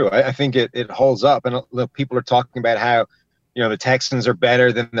logic's true. I think it holds up. And people are talking about how, the Texans are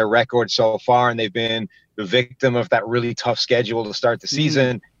better than their record so far, and they've been the victim of that really tough schedule to start the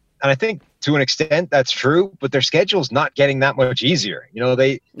season. And I think to an extent that's true, but their schedule's not getting that much easier.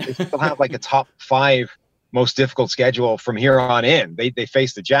 They still have like a top 5 most difficult schedule from here on in. They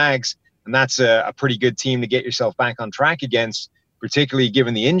face the Jags, and that's a pretty good team to get yourself back on track against, particularly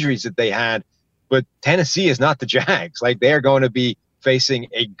given the injuries that they had. But Tennessee is not the Jags. Like, they're going to be facing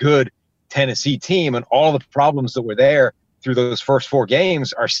a good Tennessee team, and all the problems that were there through those first 4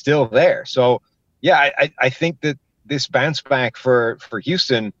 games are still there. So, yeah, I think that this bounce back for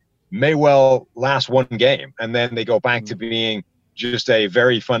Houston may well last 1 game, and then they go back to being just a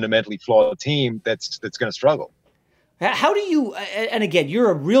very fundamentally flawed team that's going to struggle. How do you, and again, you're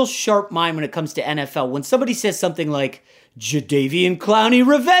a real sharp mind when it comes to NFL. When somebody says something like Jadeveon Clowney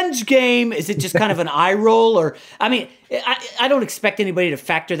revenge game, is it just kind of an eye roll? Or, I mean, I don't expect anybody to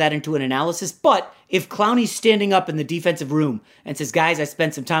factor that into an analysis, but if Clowney's standing up in the defensive room and says, guys, I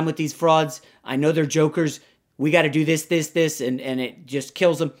spent some time with these frauds, I know they're jokers, we got to do this, and it just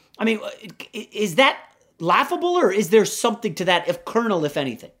kills them. I mean, is that laughable, or is there something to that, if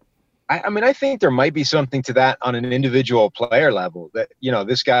anything? I mean, I think there might be something to that on an individual player level, that,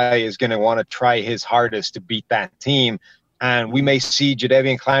 this guy is going to want to try his hardest to beat that team. And we may see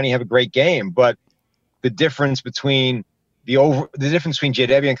Jadeveon Clowney have a great game, but the difference between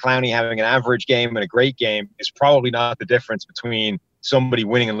Jadeveon Clowney having an average game and a great game is probably not the difference between somebody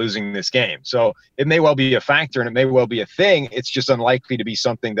winning and losing this game. So it may well be a factor and it may well be a thing. It's just unlikely to be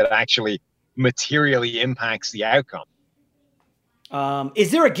something that actually materially impacts the outcome. Is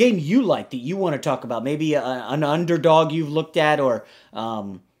there a game you like that you want to talk about? Maybe an underdog you've looked at, or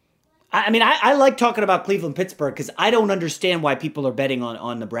I like talking about Cleveland-Pittsburgh because I don't understand why people are betting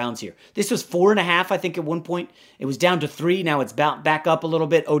on the Browns here. This was 4.5, I think, at one point. It was down to 3. Now it's back up a little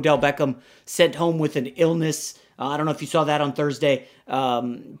bit. Odell Beckham sent home with an illness. I don't know if you saw that on Thursday.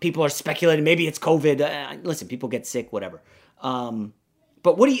 People are speculating maybe it's COVID. Listen, people get sick, whatever.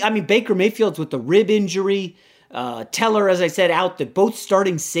 But Baker Mayfield's with the rib injury. Teller, as I said, out. That both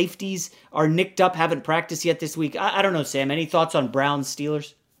starting safeties are nicked up, haven't practiced yet this week. I don't know, Sam. Any thoughts on Browns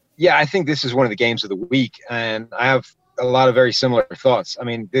Steelers? Yeah, I think this is one of the games of the week, and I have a lot of very similar thoughts. I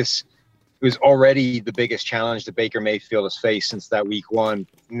mean, this was already the biggest challenge that Baker Mayfield has faced since that week 1.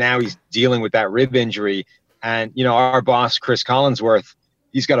 Now he's dealing with that rib injury, and our boss Chris Collinsworth,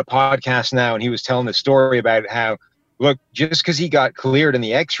 he's got a podcast now, and he was telling the story about how, look, just because he got cleared in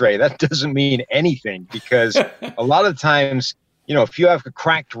the X-ray, that doesn't mean anything, because a lot of times, if you have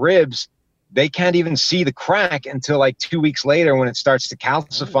cracked ribs, they can't even see the crack until like 2 weeks later when it starts to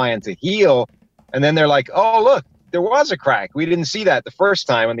calcify and to heal. And then they're like, oh, look, there was a crack. We didn't see that the first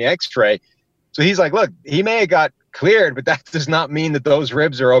time on the X-ray. So he's like, look, he may have got cleared, but that does not mean that those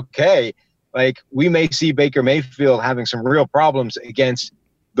ribs are okay. Like, we may see Baker Mayfield having some real problems against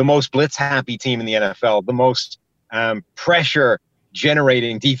the most blitz-happy team in the NFL, the most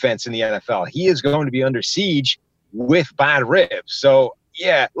pressure-generating defense in the NFL. He is going to be under siege with bad ribs. So,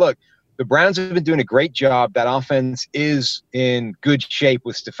 yeah, look, the Browns have been doing a great job. That offense is in good shape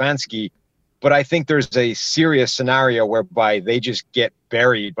with Stefanski, but I think there's a serious scenario whereby they just get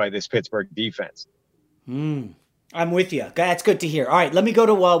buried by this Pittsburgh defense. I'm with you. That's good to hear. All right, let me go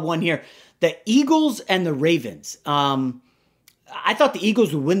to one here. The Eagles and the Ravens. I thought the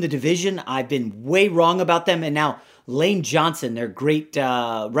Eagles would win the division. I've been way wrong about them. And now Lane Johnson, their great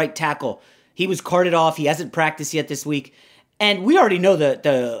right tackle, he was carted off. He hasn't practiced yet this week. And we already know that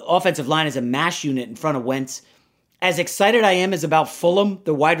the offensive line is a mash unit in front of Wentz. As excited I am as about Fulham,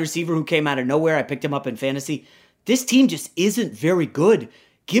 the wide receiver who came out of nowhere, I picked him up in fantasy. This team just isn't very good.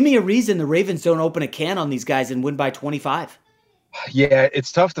 Give me a reason the Ravens don't open a can on these guys and win by 25. Yeah,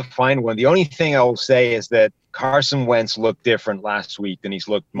 it's tough to find one. The only thing I will say is that Carson Wentz looked different last week than he's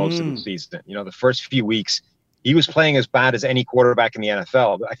looked most of the season. The first few weeks, he was playing as bad as any quarterback in the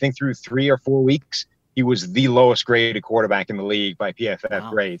NFL. I think through 3 or 4 weeks, he was the lowest graded quarterback in the league by PFF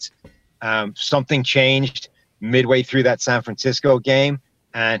grades. Something changed midway through that San Francisco game,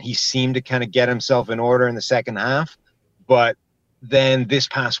 and he seemed to kind of get himself in order in the second half. But then this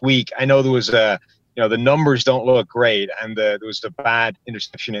past week, I know there was the numbers don't look great, and there was a bad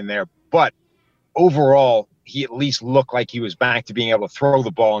interception in there. But overall, he at least looked like he was back to being able to throw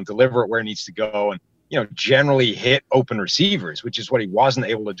the ball and deliver it where it needs to go, and generally hit open receivers, which is what he wasn't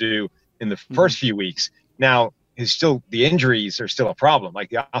able to do in the first few weeks. Now, the injuries are still a problem. Like,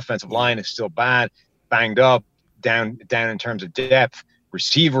 the offensive line is still banged up, down in terms of depth.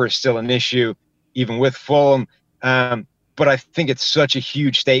 Receiver is still an issue, even with Fulham. But I think it's such a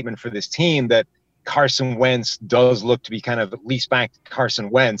huge statement for this team that Carson Wentz does look to be kind of at least back to Carson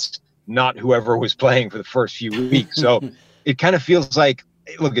Wentz, not whoever was playing for the first few weeks. So it kind of feels like,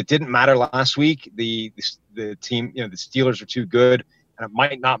 look, it didn't matter last week. The team, the Steelers are too good, and it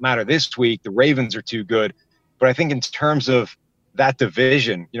might not matter this week. The Ravens are too good. But I think in terms of that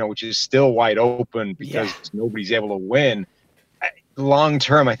division, which is still wide open because nobody's able to win, long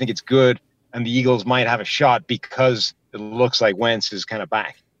term, I think it's good. And the Eagles might have a shot because it looks like Wentz is kind of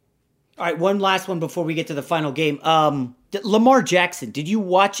back. All right, one last one before we get to the final game. Lamar Jackson, did you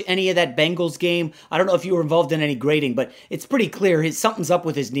watch any of that Bengals game? I don't know if you were involved in any grading, but it's pretty clear something's up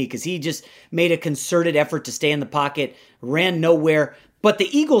with his knee because he just made a concerted effort to stay in the pocket, ran nowhere. But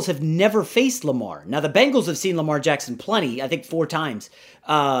the Eagles have never faced Lamar. Now, the Bengals have seen Lamar Jackson plenty, I think 4 times.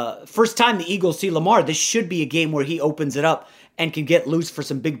 First time the Eagles see Lamar, this should be a game where he opens it up and can get loose for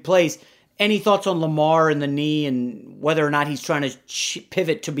some big plays. Any thoughts on Lamar and the knee and whether or not he's trying to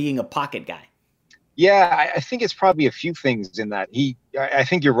pivot to being a pocket guy? Yeah, I think it's probably a few things in that. I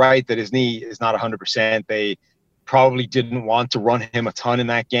think you're right that his knee is not 100%. They probably didn't want to run him a ton in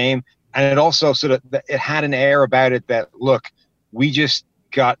that game. And it also it had an air about it that, look, we just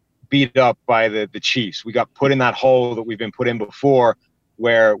got beat up by the Chiefs. We got put in that hole that we've been put in before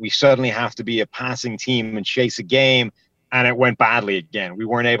where we suddenly have to be a passing team and chase a game. And it went badly again. We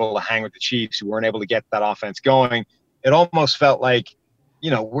weren't able to hang with the Chiefs. We weren't able to get that offense going. It almost felt like,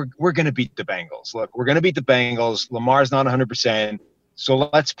 we're going to beat the Bengals. Look, we're going to beat the Bengals. Lamar's not 100%. So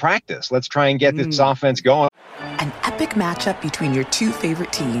let's practice. Let's try and get this offense going. An epic matchup between your two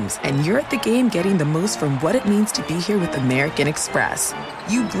favorite teams. And you're at the game getting the most from what it means to be here with American Express.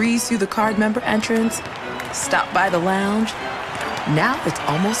 You breeze through the card member entrance, stop by the lounge. Now it's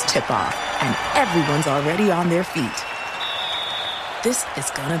almost tip-off, and everyone's already on their feet. This is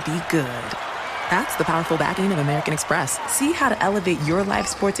gonna be good. That's the powerful backing of American Express. See how to elevate your live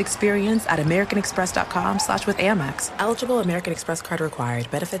sports experience at americanexpress.com/withAmex. Eligible American Express card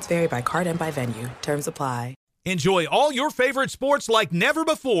required. Benefits vary by card and by venue. Terms apply. Enjoy all your favorite sports like never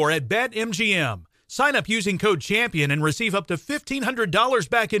before at BetMGM. Sign up using code CHAMPION and receive up to $1,500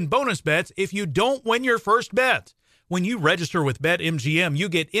 back in bonus bets if you don't win your first bet. When you register with BetMGM, you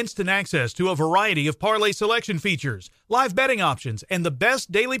get instant access to a variety of parlay selection features, live betting options, and the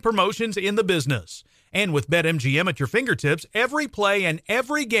best daily promotions in the business. And with BetMGM at your fingertips, every play and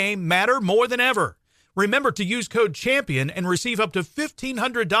every game matter more than ever. Remember to use code CHAMPION and receive up to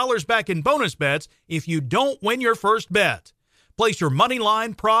 $1,500 back in bonus bets if you don't win your first bet. Place your money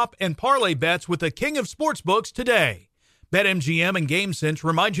line, prop, and parlay bets with the king of sportsbooks today. BetMGM and GameSense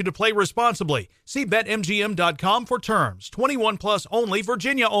remind you to play responsibly. See BetMGM.com for terms. 21 plus only,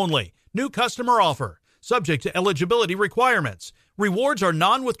 Virginia only. New customer offer. Subject to eligibility requirements. Rewards are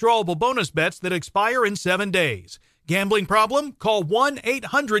non-withdrawable bonus bets that expire in 7 days. Gambling problem? Call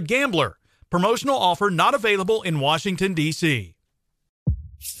 1-800-GAMBLER. Promotional offer not available in Washington, D.C.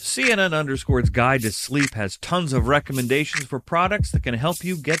 CNN_'s Guide to Sleep has tons of recommendations for products that can help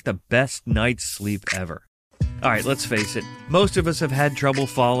you get the best night's sleep ever. All right, let's face it, most of us have had trouble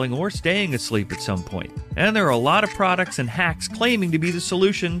falling or staying asleep at some point. And there are a lot of products and hacks claiming to be the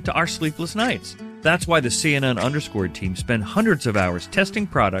solution to our sleepless nights. That's why the CNN_ team spend hundreds of hours testing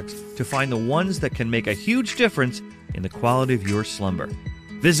products to find the ones that can make a huge difference in the quality of your slumber.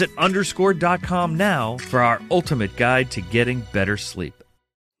 Visit underscore.com now for our ultimate guide to getting better sleep.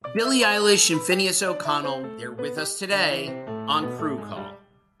 Billie Eilish and Phineas O'Connell, they're with us today on Crew Call.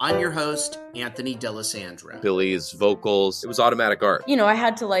 I'm your host, Anthony D'Alessandro. Billie's vocals, it was automatic art. I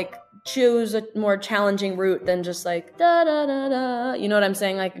had to choose a more challenging route than just da da da da. You know what I'm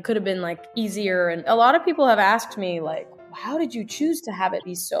saying? It could have been easier. And a lot of people have asked me how did you choose to have it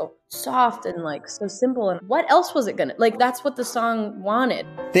be so soft and so simple? And what else was it gonna that's what the song wanted.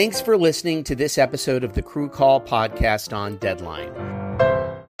 Thanks for listening to this episode of the Crew Call podcast on Deadline.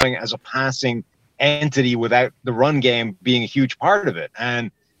 As a passing entity without the run game being a huge part of it. And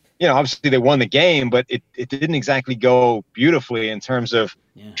obviously they won the game, but it didn't exactly go beautifully in terms of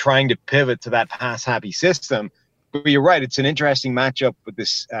trying to pivot to that pass-happy system. But you're right, it's an interesting matchup with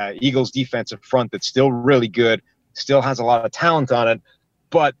this Eagles defensive front that's still really good, still has a lot of talent on it,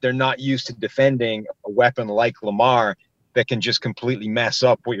 but they're not used to defending a weapon like Lamar that can just completely mess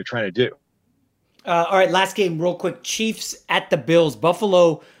up what you're trying to do. All right, last game real quick. Chiefs at the Bills.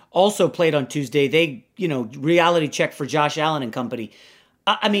 Buffalo also played on Tuesday. They, reality check for Josh Allen and company.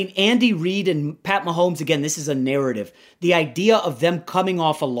 Andy Reid and Pat Mahomes, again, this is a narrative. The idea of them coming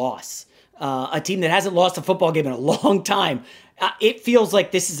off a loss, a team that hasn't lost a football game in a long time, it feels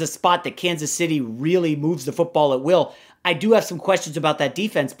like this is a spot that Kansas City really moves the football at will. I do have some questions about that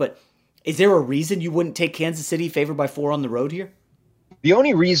defense, but is there a reason you wouldn't take Kansas City favored by 4 on the road here? The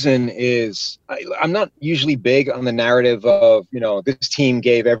only reason is I'm not usually big on the narrative of, this team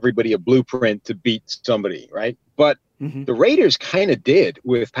gave everybody a blueprint to beat somebody, right? But the Raiders kind of did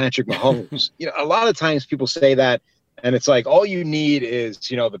with Patrick Mahomes. A lot of times people say that, and it's like, all you need is,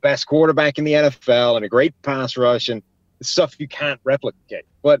 the best quarterback in the NFL and a great pass rush and stuff you can't replicate.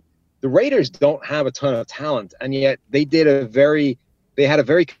 But the Raiders don't have a ton of talent, and yet they had a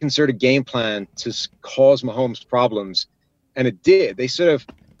very concerted game plan to cause Mahomes problems. And it did. They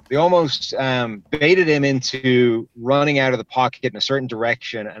almost baited him into running out of the pocket in a certain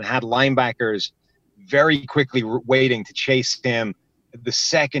direction and had linebackers very quickly waiting to chase him the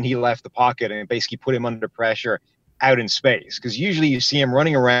second he left the pocket and basically put him under pressure out in space. Because usually you see him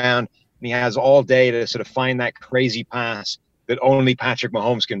running around and he has all day to sort of find that crazy pass that only Patrick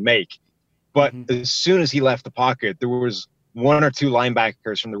Mahomes can make. But as soon as he left the pocket, there was one or two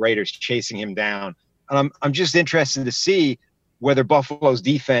linebackers from the Raiders chasing him down. And I'm just interested to see whether Buffalo's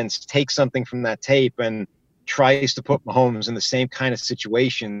defense takes something from that tape and tries to put Mahomes in the same kind of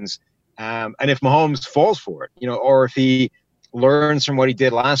situations. And if Mahomes falls for it, or if he learns from what he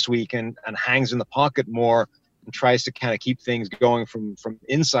did last week and hangs in the pocket more and tries to kind of keep things going from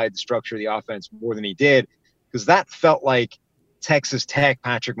inside the structure of the offense more than he did, because that felt like Texas Tech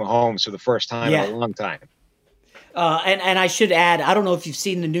Patrick Mahomes for the first time in a long time. And I should add, I don't know if you've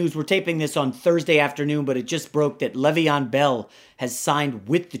seen the news. We're taping this on Thursday afternoon, but it just broke that Le'Veon Bell has signed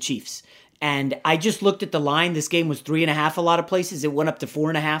with the Chiefs. And I just looked at the line. This game was 3.5 a lot of places. It went up to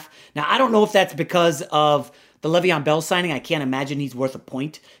 4.5. Now, I don't know if that's because of the Le'Veon Bell signing. I can't imagine he's worth a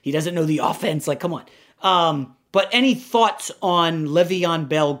point. He doesn't know the offense. Like, come on. But any thoughts on Le'Veon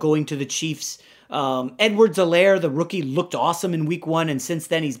Bell going to the Chiefs? Edwards-Helaire, the rookie, looked awesome in week 1, and since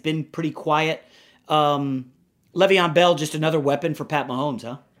then he's been pretty quiet. Le'Veon Bell, just another weapon for Pat Mahomes,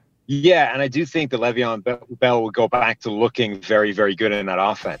 huh? Yeah, and I do think that Le'Veon Bell will go back to looking very, very good in that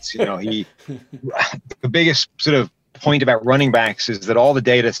offense. The biggest sort of point about running backs is that all the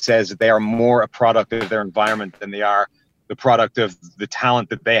data says that they are more a product of their environment than they are the product of the talent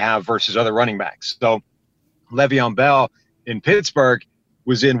that they have versus other running backs. So Le'Veon Bell in Pittsburgh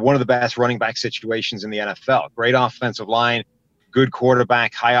was in one of the best running back situations in the NFL. Great offensive line, good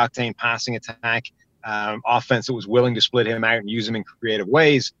quarterback, high-octane passing attack, offense that was willing to split him out and use him in creative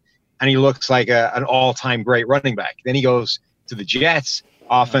ways. And he looks like an all-time great running back. Then he goes to the Jets.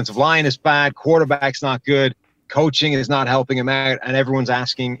 Offensive line is bad. Quarterback's not good. Coaching is not helping him out. And everyone's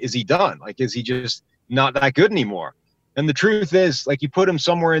asking, is he done? Like, is he just not that good anymore? And the truth is, like, you put him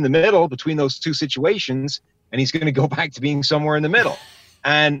somewhere in the middle between those two situations, and he's going to go back to being somewhere in the middle.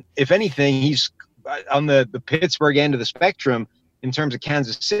 And if anything, he's on the Pittsburgh end of the spectrum in terms of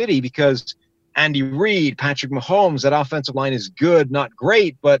Kansas City, because Andy Reid, Patrick Mahomes, that offensive line is good, not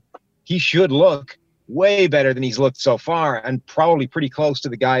great, but he should look way better than he's looked so far, and probably pretty close to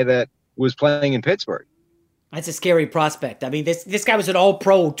the guy that was playing in Pittsburgh. That's a scary prospect. I mean, this guy was an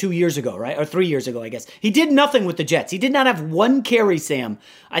all-pro 2 years ago, right? Or 3 years ago, I guess. He did nothing with the Jets. He did not have one carry, Sam.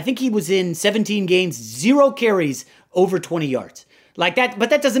 I think he was in 17 games, 0 carries over 20 yards. Like that, but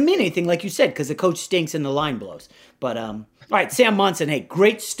that doesn't mean anything, like you said, because the coach stinks and the line blows. But, all right, Sam Monson, hey,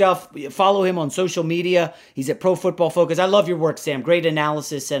 great stuff. Follow him on social media. He's at Pro Football Focus. I love your work, Sam. Great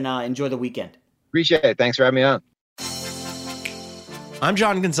analysis, and enjoy the weekend. Appreciate it. Thanks for having me on. I'm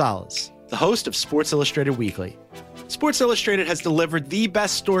John Gonzalez, the host of Sports Illustrated Weekly. Sports Illustrated has delivered the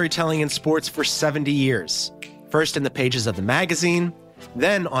best storytelling in sports for 70 years. First in the pages of the magazine,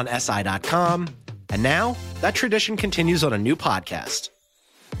 then on SI.com, and now that tradition continues on a new podcast.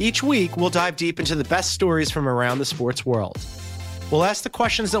 Each week, we'll dive deep into the best stories from around the sports world. We'll ask the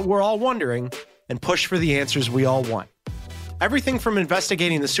questions that we're all wondering and push for the answers we all want. Everything from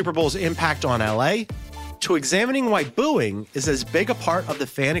investigating the Super Bowl's impact on LA to examining why booing is as big a part of the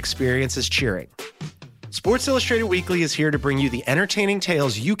fan experience as cheering. Sports Illustrated Weekly is here to bring you the entertaining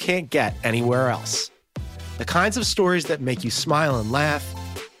tales you can't get anywhere else. The kinds of stories that make you smile and laugh,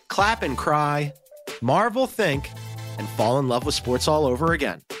 clap and cry, marvel, think, and fall in love with sports all over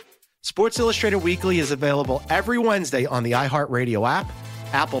again. Sports Illustrated Weekly is available every Wednesday on the iHeartRadio app,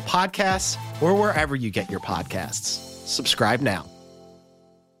 Apple Podcasts, or wherever you get your podcasts. Subscribe now.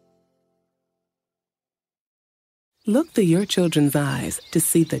 Look through your children's eyes to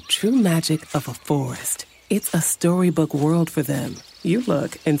see the true magic of a forest. It's a storybook world for them. You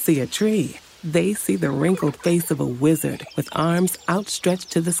look and see a tree. They see the wrinkled face of a wizard with arms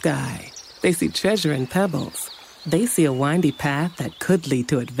outstretched to the sky. They see treasure in pebbles. They see a windy path that could lead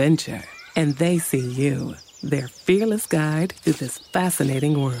to adventure. And they see you, their fearless guide through this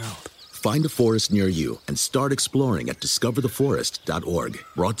fascinating world. Find a forest near you and start exploring at discovertheforest.org.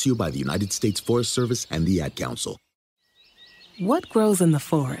 Brought to you by the United States Forest Service and the Ad Council. What grows in the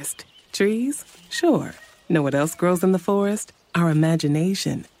forest? Trees? Sure. Know what else grows in the forest? Our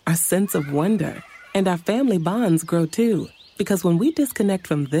imagination, our sense of wonder, and our family bonds grow too. Because when we disconnect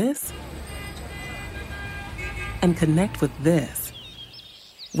from this and connect with this,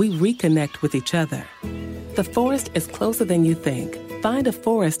 we reconnect with each other. The forest is closer than you think. Find a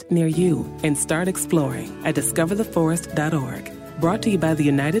forest near you and start exploring at discovertheforest.org. Brought to you by the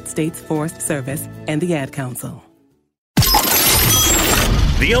United States Forest Service and the Ad Council.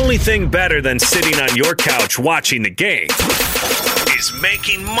 The only thing better than sitting on your couch watching the game is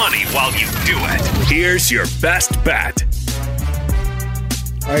making money while you do it. Here's your best bet.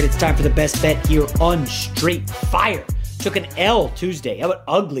 All right, it's time for the best bet here on Straight Fire. Took an L Tuesday. How about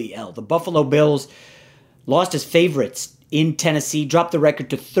ugly L? The Buffalo Bills lost as favorites in Tennessee, dropped the record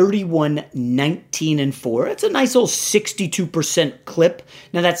to 31-19-4. It's a nice old 62% clip.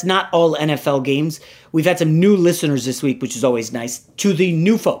 Now, that's not all NFL games. We've had some new listeners this week, which is always nice. To the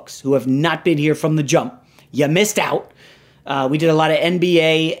new folks who have not been here from the jump, you missed out. We did a lot of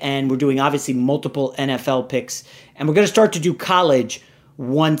NBA, and we're doing, obviously, multiple NFL picks. And we're going to start to do college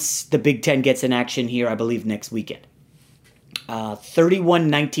once the Big Ten gets in action here, I believe, next weekend.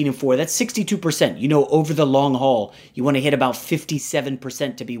 31-19-4. That's 62%. You know, over the long haul, you want to hit about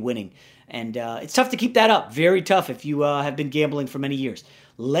 57% to be winning. And it's tough to keep that up. Very tough if you have been gambling for many years.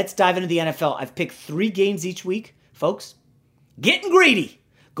 Let's dive into the NFL. I've picked 3 games each week, folks. Getting greedy.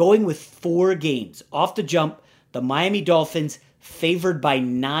 Going with 4 games. Off the jump, the Miami Dolphins favored by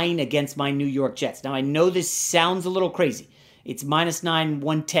 9 against my New York Jets. Now, I know this sounds a little crazy. It's -9,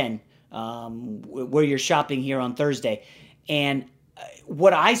 110, where you're shopping here on Thursday. And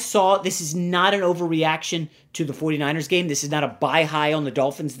what I saw, this is not an overreaction to the 49ers game. This is not a buy high on the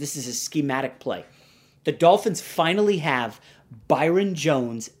Dolphins. This is a schematic play. The Dolphins finally have Byron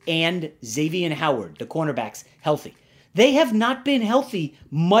Jones and Xavier Howard, the cornerbacks, healthy. They have not been healthy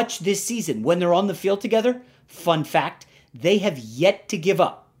much this season. When they're on the field together, fun fact, they have yet to give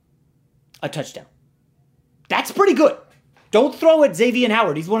up a touchdown. That's pretty good. Don't throw at Xavier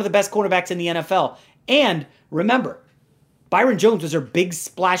Howard. He's one of the best cornerbacks in the NFL. And remember, Byron Jones was their big,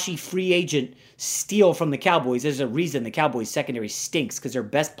 splashy free agent steal from the Cowboys. There's a reason the Cowboys secondary stinks, because their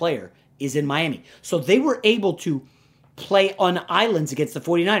best player is in Miami. So they were able to play on islands against the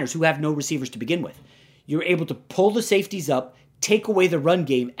 49ers, who have no receivers to begin with. You're able to pull the safeties up, take away the run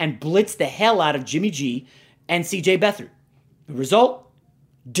game, and blitz the hell out of Jimmy G and CJ Beathard. The result?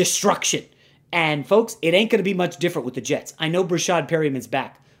 Destruction. And folks, it ain't going to be much different with the Jets. I know Brashad Perriman's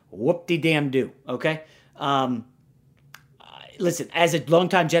back. Whoop-de-damn-do, okay? Listen, as a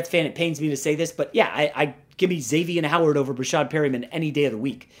longtime Jets fan, it pains me to say this, but yeah, I give me Xavier Howard over Brashad Perriman any day of the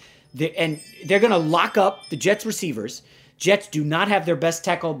week. And they're going to lock up the Jets receivers. Jets do not have their best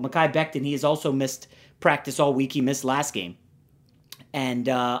tackle, Mekhi Becton. He has also missed practice all week. He missed last game. And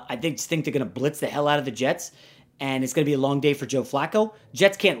I think they're going to blitz the hell out of the Jets, and it's going to be a long day for Joe Flacco.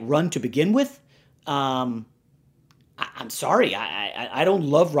 Jets can't run to begin with. I'm sorry. I don't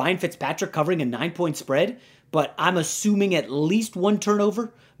love Ryan Fitzpatrick covering a 9-point spread, but I'm assuming at least 1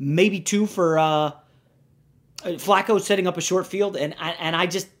 turnover, maybe 2 for Flacco setting up a short field. And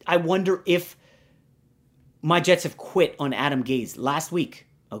I wonder if my Jets have quit on Adam Gase last week,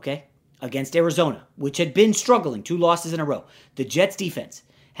 okay, against Arizona, which had been struggling, 2 losses in a row. The Jets defense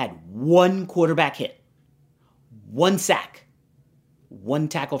had 1 quarterback hit, 1 sack, 1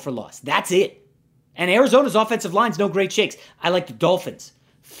 tackle for loss. That's it. And Arizona's offensive line's no great shakes. I like the Dolphins,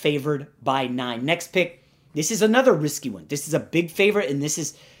 favored by 9. Next pick, this is another risky one. This is a big favorite, and this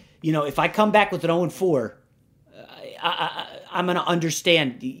is, if I come back with an 0-4, I'm going to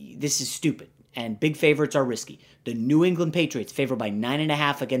understand this is stupid, and big favorites are risky. The New England Patriots favored by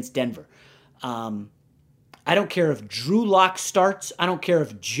 9.5 against Denver. I don't care if Drew Lock starts. I don't care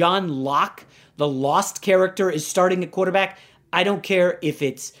if John Locke, the lost character, is starting at quarterback. I don't care if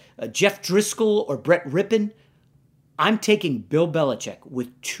it's Jeff Driscoll or Brett Rippon. I'm taking Bill Belichick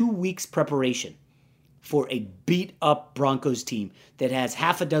with 2 weeks preparation for a beat-up Broncos team that has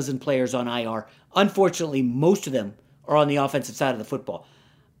half a dozen players on IR. Unfortunately, most of them are on the offensive side of the football.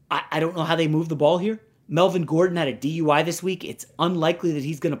 I don't know how they move the ball here. Melvin Gordon had a DUI this week. It's unlikely that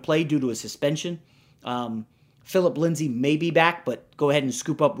he's going to play due to a suspension. Phillip Lindsay may be back, but go ahead and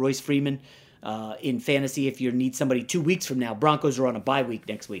scoop up Royce Freeman in fantasy if you need somebody 2 weeks from now. Broncos are on a bye week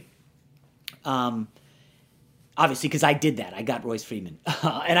next week. Obviously, because I did that. I got Royce Freeman.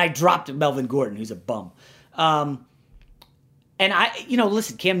 And I dropped Melvin Gordon, who's a bum. And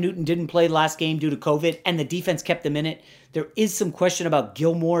listen, Cam Newton didn't play last game due to COVID, and the defense kept them in it. There is some question about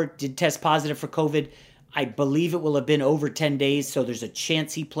Gilmore. Did test positive for COVID. I believe it will have been over 10 days, so there's a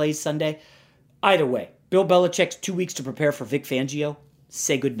chance he plays Sunday. Either way, Bill Belichick's 2 weeks to prepare for Vic Fangio.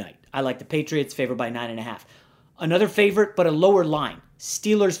 Say goodnight. I like the Patriots, favored by 9.5. Another favorite, but a lower line.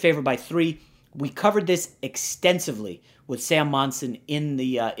 Steelers favored by 3. We covered this extensively with Sam Monson in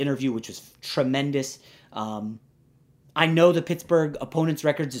the interview, which was tremendous. I know the Pittsburgh opponents'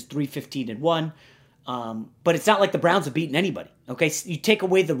 records is 3-15-1, but it's not like the Browns have beaten anybody. Okay, so you take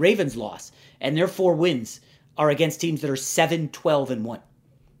away the Ravens' loss, and their 4 wins are against teams that are 7-12-1.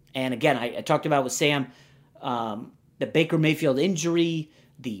 And again, I talked about with Sam the Baker Mayfield injury,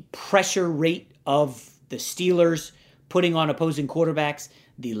 the pressure rate of the Steelers putting on opposing quarterbacks,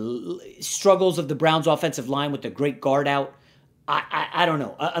 the struggles of the Browns' offensive line with the great guard out. I don't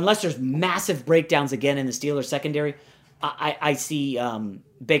know. Unless there's massive breakdowns again in the Steelers secondary, I see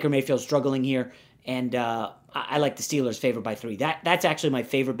Baker Mayfield struggling here, and I like the Steelers favored by 3. That's actually my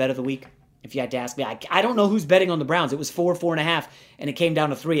favorite bet of the week. If you had to ask me, I don't know who's betting on the Browns. It was 4.5, and it came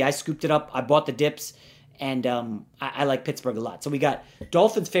down to 3. I scooped it up. I bought the dips, and I like Pittsburgh a lot. So we got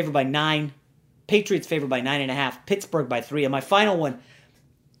Dolphins favored by 9, Patriots favored by 9.5, Pittsburgh by 3. And my final one,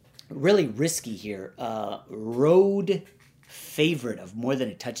 really risky here, road favorite of more than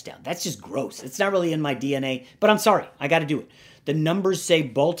a touchdown. That's just gross. It's not really in my DNA, but I'm sorry. I got to do it. The numbers say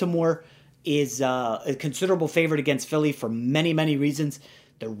Baltimore is a considerable favorite against Philly for many, many reasons.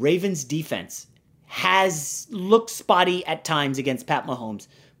 The Ravens defense has looked spotty at times against Pat Mahomes,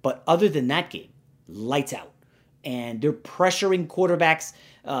 but other than that game, lights out. And they're pressuring quarterbacks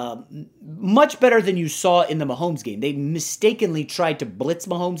much better than you saw in the Mahomes game. They mistakenly tried to blitz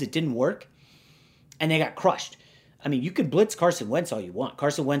Mahomes. It didn't work, and they got crushed. I mean, you could blitz Carson Wentz all you want.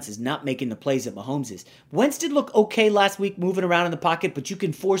 Carson Wentz is not making the plays that Mahomes is. Wentz did look okay last week moving around in the pocket, but you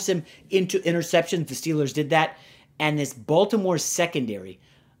can force him into interceptions. The Steelers did that. And this Baltimore secondary,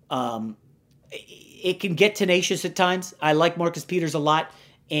 it can get tenacious at times. I like Marcus Peters a lot.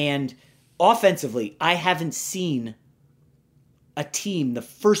 And offensively, I haven't seen a team the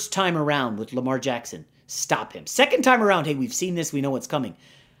first time around with Lamar Jackson stop him. Second time around, hey, we've seen this. We know what's coming.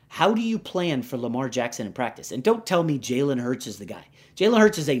 How do you plan for Lamar Jackson in practice? And don't tell me Jalen Hurts is the guy. Jalen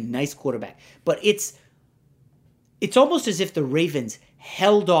Hurts is a nice quarterback. But it's almost as if the Ravens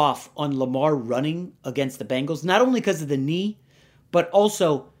held off on Lamar running against the Bengals, not only because of the knee, but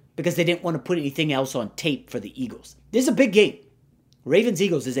also because they didn't want to put anything else on tape for the Eagles. This is a big game.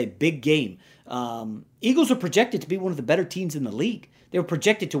 Ravens-Eagles is a big game. Eagles are projected to be one of the better teams in the league. They were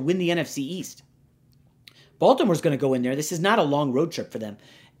projected to win the NFC East. Baltimore's going to go in there. This is not a long road trip for them.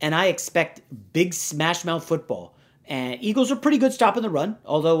 And I expect big smash-mouth football. And Eagles are pretty good stopping the run,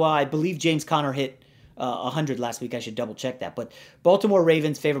 although I believe James Conner hit 100 last week. I should double-check that. But Baltimore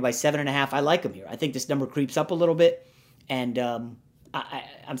Ravens favored by 7.5. I like them here. I think this number creeps up a little bit. And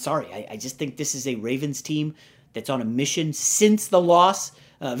I'm sorry. I just think this is a Ravens team that's on a mission since the loss.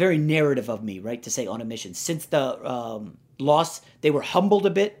 Very narrative of me, right, to say on a mission. Since the loss, they were humbled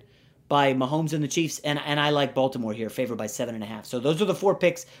a bit by Mahomes and the Chiefs, and I like Baltimore here, favored by 7.5. So those are the 4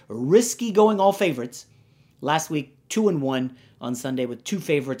 picks. Risky going all favorites. Last week, 2-1 on Sunday with 2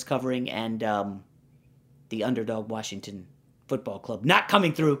 favorites covering, and the underdog Washington Football Club not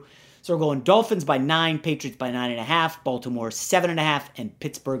coming through. So we're going Dolphins by 9, Patriots by 9.5, Baltimore 7.5, and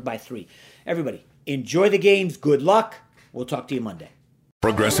Pittsburgh by 3. Everybody, enjoy the games. Good luck. We'll talk to you Monday.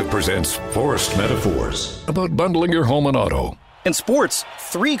 Progressive presents Forced Metaphors about bundling your home and auto. In sports,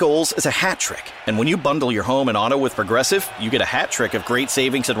 3 goals is a hat trick. And when you bundle your home and auto with Progressive, you get a hat trick of great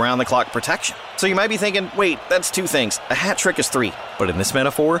savings and round-the-clock protection. So you might be thinking, wait, that's 2 things. A hat trick is 3. But in this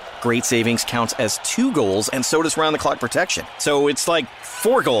metaphor, great savings counts as 2 goals, and so does round-the-clock protection. So it's like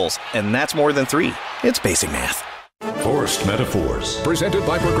 4 goals, and that's more than 3. It's basic math. Forced Metaphors, presented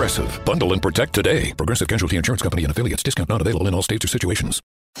by Progressive. Bundle and protect today. Progressive Casualty Insurance Company and Affiliates. Discount not available in all states or situations.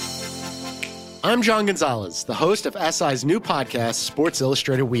 I'm John Gonzalez, the host of SI's new podcast, Sports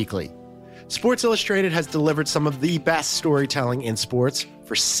Illustrated Weekly. Sports Illustrated has delivered some of the best storytelling in sports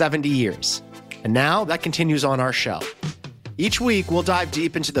for 70 years. And now that continues on our show. Each week, we'll dive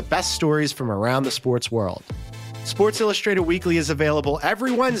deep into the best stories from around the sports world. Sports Illustrated Weekly is available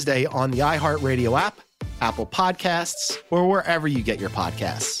every Wednesday on the iHeartRadio app, Apple Podcasts, or wherever you get your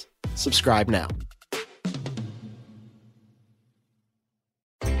podcasts. Subscribe now.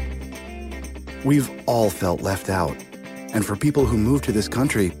 We've all felt left out. And for people who move to this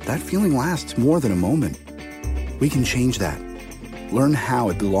country, that feeling lasts more than a moment. We can change that. Learn how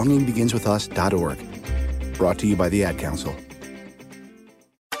at belongingbeginswithus.org. Brought to you by the Ad Council.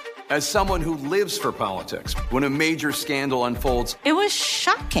 As someone who lives for politics, when a major scandal unfolds, it was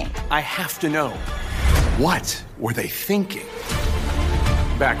shocking. I have to know, what were they thinking?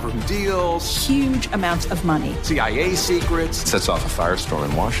 Backroom deals. Huge amounts of money. CIA secrets. Sets off a firestorm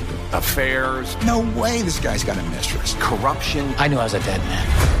in Washington. Affairs. No way this guy's got a mistress. Corruption. I knew I was a dead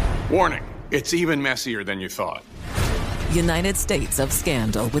man. Warning, it's even messier than you thought. United States of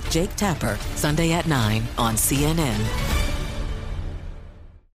Scandal with Jake Tapper, Sunday at 9 on CNN.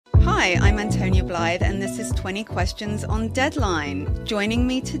 Hi, I'm Antonia Blythe, and this is 20 Questions on Deadline. Joining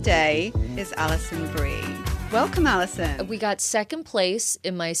me today is Alison Brie. Welcome, Alison. We got second place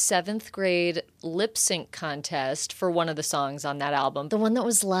in my 7th grade lip sync contest for one of the songs on that album. The one that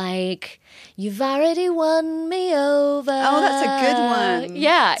was like, "You've already won me over." Oh, that's a good one.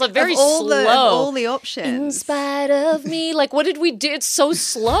 Yeah. It's like very slow. Of all the options. In spite of me. Like, what did we do? It's so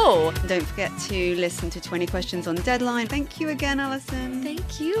slow. Don't forget to listen to 20 Questions on Deadline. Thank you again, Alison.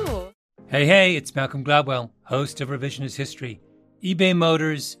 Thank you. Hey, it's Malcolm Gladwell, host of Revisionist History. eBay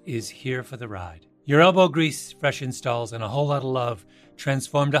Motors is here for the ride. Your elbow grease, fresh installs, and a whole lot of love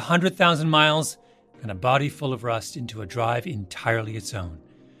transformed 100,000 miles and a body full of rust into a drive entirely its own.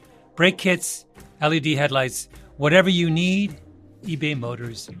 Brake kits, LED headlights, whatever you need, eBay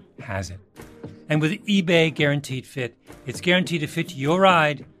Motors has it. And with eBay Guaranteed Fit, it's guaranteed to fit your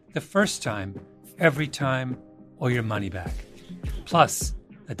ride the first time, every time, or your money back. Plus,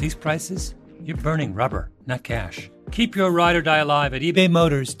 at these prices, you're burning rubber, not cash. Keep your ride or die alive at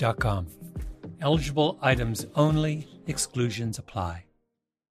ebaymotors.com. Eligible items only. Exclusions apply.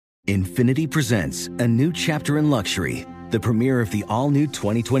 Infiniti presents a new chapter in luxury. The premiere of the all-new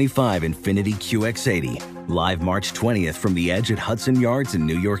 2025 Infiniti QX80. Live March 20th from the Edge at Hudson Yards in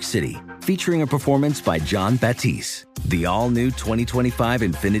New York City. Featuring a performance by John Batiste. The all-new 2025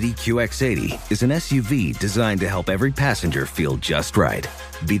 Infiniti QX80 is an SUV designed to help every passenger feel just right.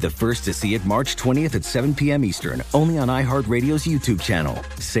 Be the first to see it March 20th at 7 p.m. Eastern, only on iHeartRadio's YouTube channel.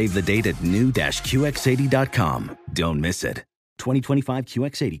 Save the date at new-QX80.com. Don't miss it. 2025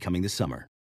 QX80 coming this summer.